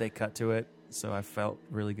something, they cut to it, so I felt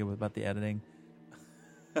really good about the editing.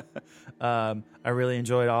 I really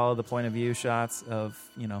enjoyed all of the point of view shots of,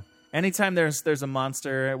 anytime there's a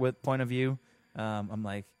monster with point of view, I'm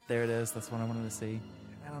like, there it is. That's what I wanted to see.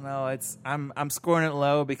 I don't know. I'm scoring it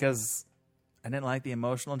low because I didn't like the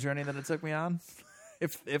emotional journey that it took me on.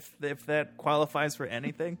 if that qualifies for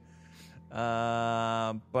anything, but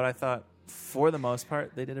I thought for the most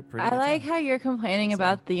part they did a pretty. I good like job. how you're complaining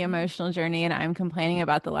about the emotional journey, and I'm complaining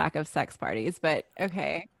about the lack of sex parties. But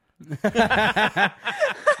okay.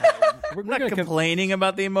 We're not complaining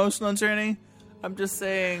about the emotional journey. I'm just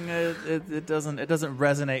saying it doesn't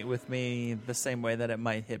resonate with me the same way that it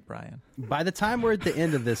might hit Brian. By the time we're at the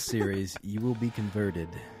end of this series, you will be converted.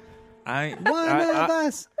 One of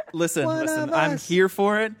us. Listen. One of I'm us. here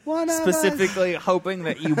for it. One of specifically hoping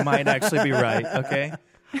that you might actually be right. Okay.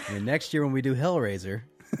 And next year when we do Hellraiser,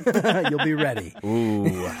 you'll be ready. Ooh,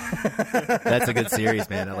 that's a good series,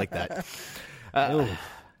 man. I like that. I'm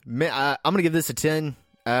gonna give this a 10.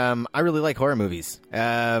 I really like horror movies.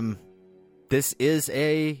 This is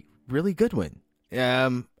a really good one.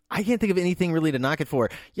 I can't think of anything really to knock it for.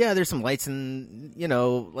 Yeah, there's some lights and,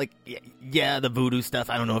 the voodoo stuff.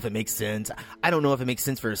 I don't know if it makes sense. I don't know if it makes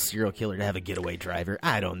sense for a serial killer to have a getaway driver.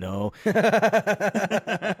 I don't know.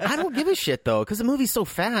 I don't give a shit, though, because the movie's so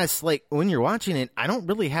fast. Like, when you're watching it, you don't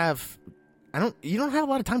have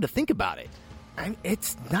a lot of time to think about it.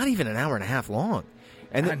 It's not even an hour and a half long.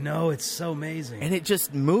 And I know, it's so amazing. And it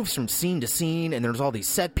just moves from scene to scene, and there's all these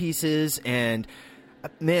set pieces, and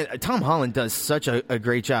man, Tom Holland does such a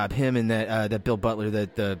great job. Him and that Bill Butler,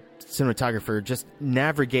 the cinematographer, just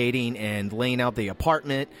navigating and laying out the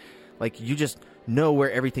apartment. Like, you just know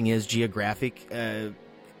where everything is geographic.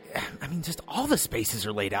 I mean, just all the spaces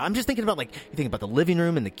are laid out. I'm just thinking about, like, you think about the living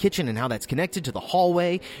room and the kitchen and how that's connected to the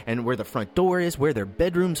hallway and where the front door is, where their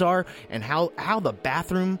bedrooms are, and how the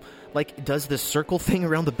bathroom, like, does this circle thing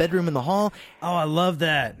around the bedroom in the hall. Oh, I love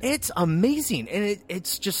that. It's amazing, and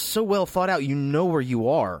it's just so well thought out. You know where you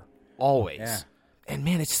are always. Yeah. And,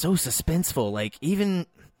 man, it's so suspenseful. Like, even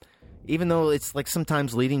though it's, like,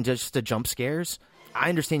 sometimes leading just to jump scares, I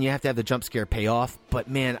understand you have to have the jump scare pay off, but,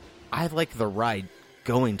 man, I like the ride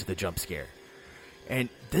going to the jump scare. And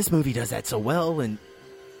this movie does that so well, and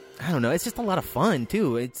I don't know, it's just a lot of fun,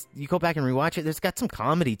 too. You go back and rewatch it, there's got some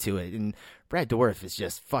comedy to it, and Brad Dourif is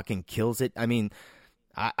just fucking kills it. I mean,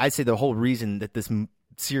 I'd say the whole reason that this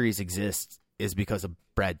series exists is because of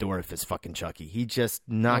Brad Dourif as fucking Chucky. He just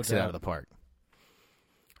knocks it out of the park.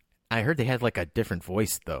 I heard they had, like, a different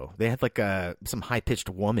voice, though. They had, like, some high-pitched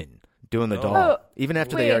woman doing the doll, even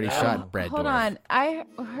after they already shot Brad Dourif. Hold on. I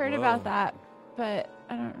heard about that, but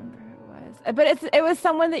I don't remember who it was. But it was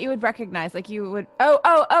someone that you would recognize. Like, you would...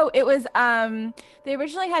 Oh, it was... They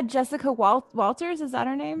originally had Jessica Walters. Is that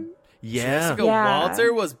her name? Yeah. Jessica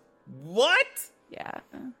Walter was... What? Yeah.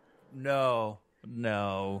 No.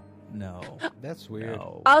 That's weird.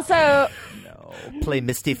 No. Also... No. Play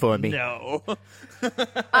Misty for me. No.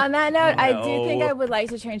 On that note, I do think I would like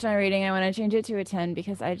to change my rating. I want to change it to a 10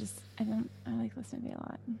 because I like this movie a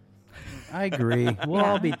lot. I agree. We'll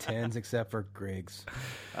all be 10s except for Griggs.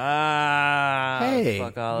 Hey,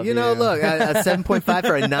 fuck all of you know, look, a 7.5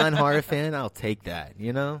 for a non-horror fan, I'll take that,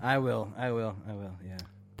 you know? I will, yeah.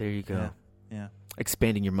 There you go. Yeah.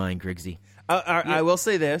 Expanding your mind, Griggsy. I will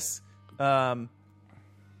say this. As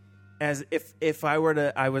if I were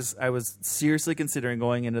to, I was seriously considering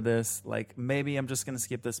going into this. Like, maybe I'm just gonna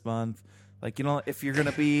skip this month. Like, you know, if you're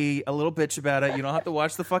gonna be a little bitch about it, you don't have to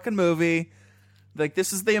watch the fucking movie. Like,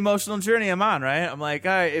 this is the emotional journey I'm on, right? I'm like,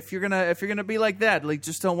 all right, if you're gonna be like that, like,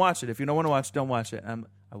 just don't watch it. If you don't want to watch it, don't watch it. I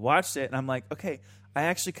watched it, and I'm like, okay, I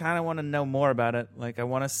actually kind of want to know more about it. Like, I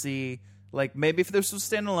want to see, like, maybe if this was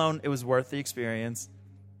standalone, it was worth the experience.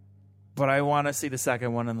 But I want to see the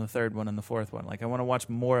second one and the third one and the fourth one. Like, I want to watch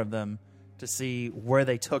more of them to see where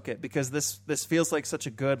they took it, because this feels like such a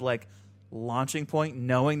good, like, launching point,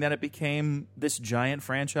 knowing that it became this giant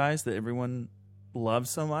franchise that everyone loves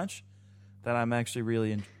so much, that I'm actually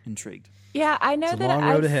really intrigued. Yeah, I know that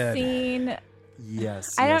I've seen...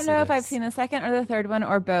 Yes. I don't know if I've seen the second or the third one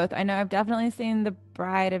or both. I know I've definitely seen The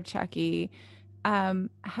Bride of Chucky.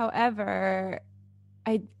 However...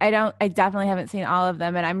 I definitely haven't seen all of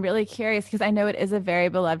them, and I'm really curious because I know it is a very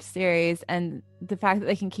beloved series, and the fact that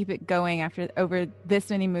they can keep it going over this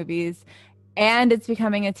many movies, and it's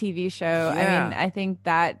becoming a TV show. Yeah. I mean, I think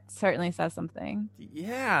that certainly says something.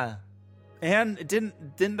 Yeah. And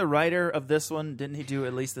didn't the writer of this one, didn't he do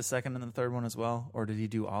at least the second and the third one as well, or did he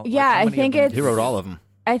do all? Yeah, like, I think it's... He wrote all of them.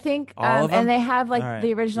 I think, all of them? and they have like All right.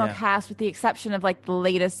 the original Yeah. cast with the exception of like the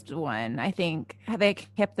latest one. I think they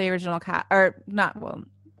kept the original cast, or not. Well,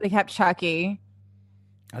 they kept Chucky.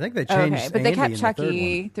 I think they changed. Okay, but they Andy kept in the third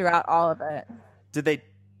Chucky one. throughout all of it.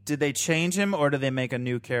 Did they change him, or did they make a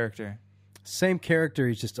new character? Same character,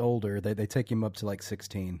 he's just older. They take him up to like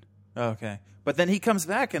 16. Okay, but then he comes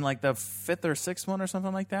back in like the fifth or sixth one or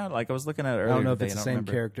something like that. Like, I was looking at it earlier. I don't know if today, it's the I don't same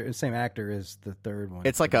remember. character, the same actor as the third one.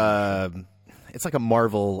 It's like a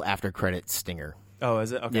Marvel after credits stinger. Oh,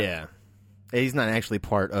 is it? Okay. Yeah. He's not actually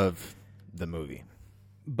part of the movie.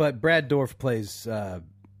 But Brad Dourif plays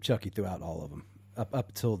Chucky throughout all of them, up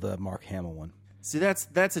until the Mark Hamill one. See,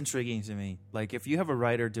 that's intriguing to me. Like, if you have a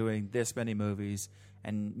writer doing this many movies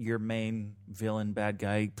and your main villain, bad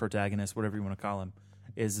guy, protagonist, whatever you want to call him,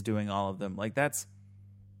 is doing all of them, like that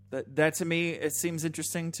to me, it seems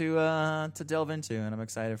interesting to delve into, and I'm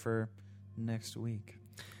excited for next week.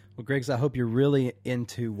 Well, Griggs, I hope you're really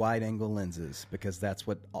into wide-angle lenses, because that's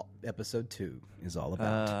what episode 2 is all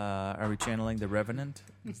about. Are we channeling The Revenant?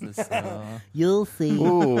 Is this, You'll see.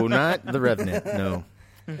 Ooh, not The Revenant, no.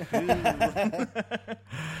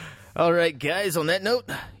 All right, guys, on that note,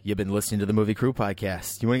 you've been listening to the Movie Crew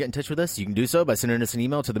podcast. You want to get in touch with us? You can do so by sending us an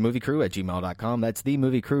email to themoviecrew@gmail.com. That's the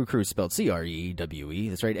Movie Crew, crew spelled CREWE.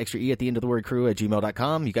 That's right, extra E at the end of the word crew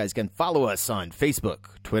 @gmail.com. You guys can follow us on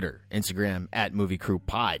Facebook, Twitter, Instagram @Movie Crew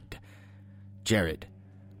Pod. Jared,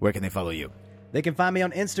 where can they follow you? They can find me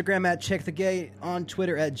on Instagram @CheckTheGate, on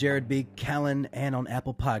Twitter @JaredB. and on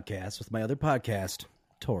Apple Podcasts with my other podcast,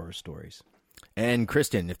 Horror Stories. And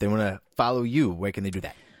Kristen, if they want to follow you, where can they do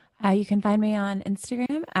that? You can find me on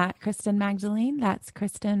Instagram @Kristen Magdalene. That's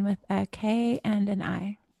Kristen with a K and an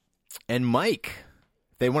I. And Mike,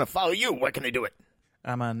 if they want to follow you, where can they do it?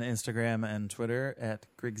 I'm on Instagram and Twitter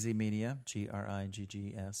 @Griggsy Media,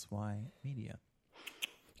 GRIGGSY Media.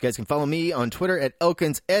 You You guys can follow me on Twitter at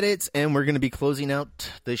Elkins Edits, and we're going to be closing out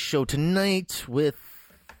the show tonight with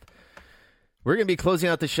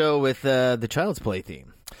the Child's Play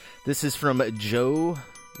theme. This is from Joe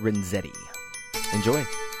Renzetti. Enjoy.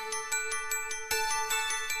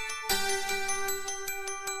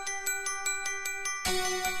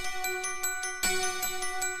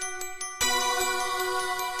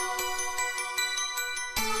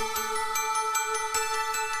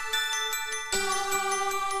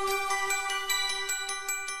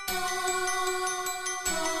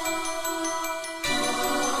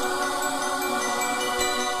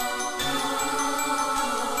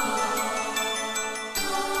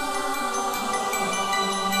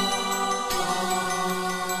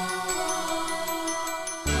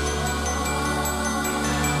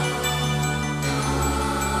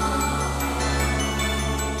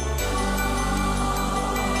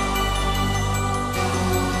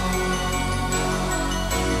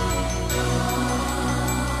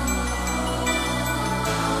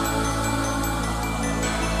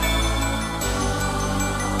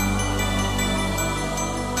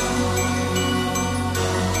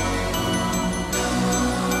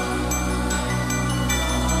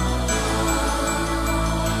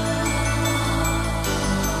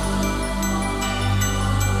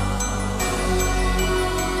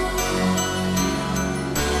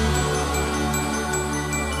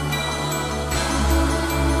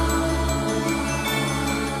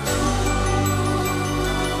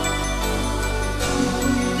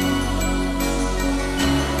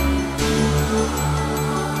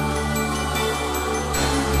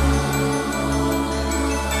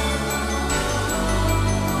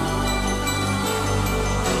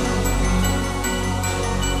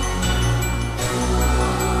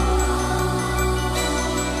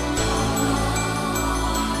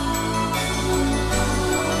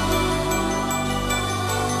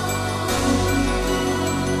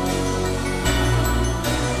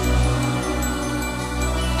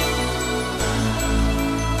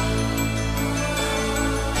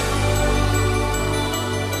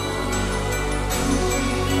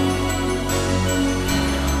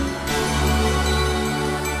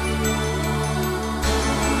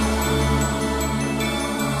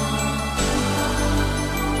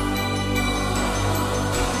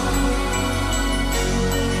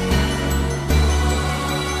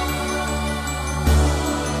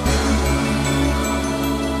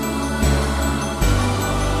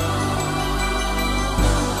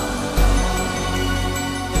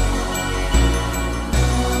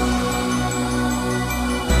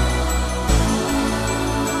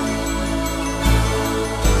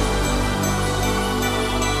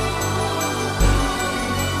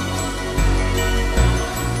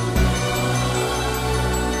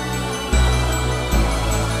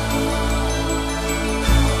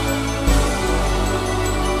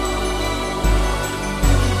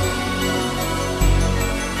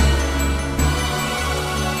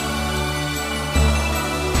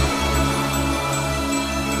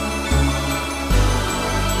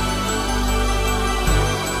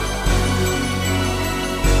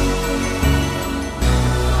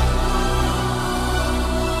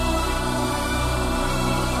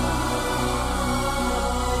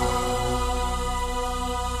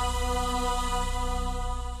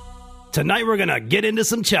 Tonight we're going to get into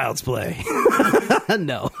some Child's Play.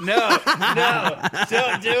 No. No,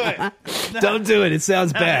 don't do it. No. Don't do it. It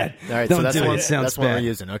sounds bad. All right, don't so that's do one, it. It sounds that's bad. one we're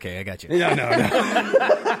using. Okay, I got you. No.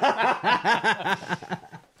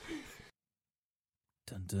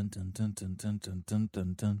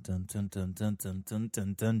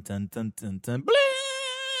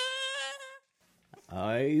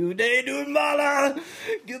 Are you there, dude, Mala?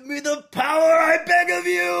 Give me the power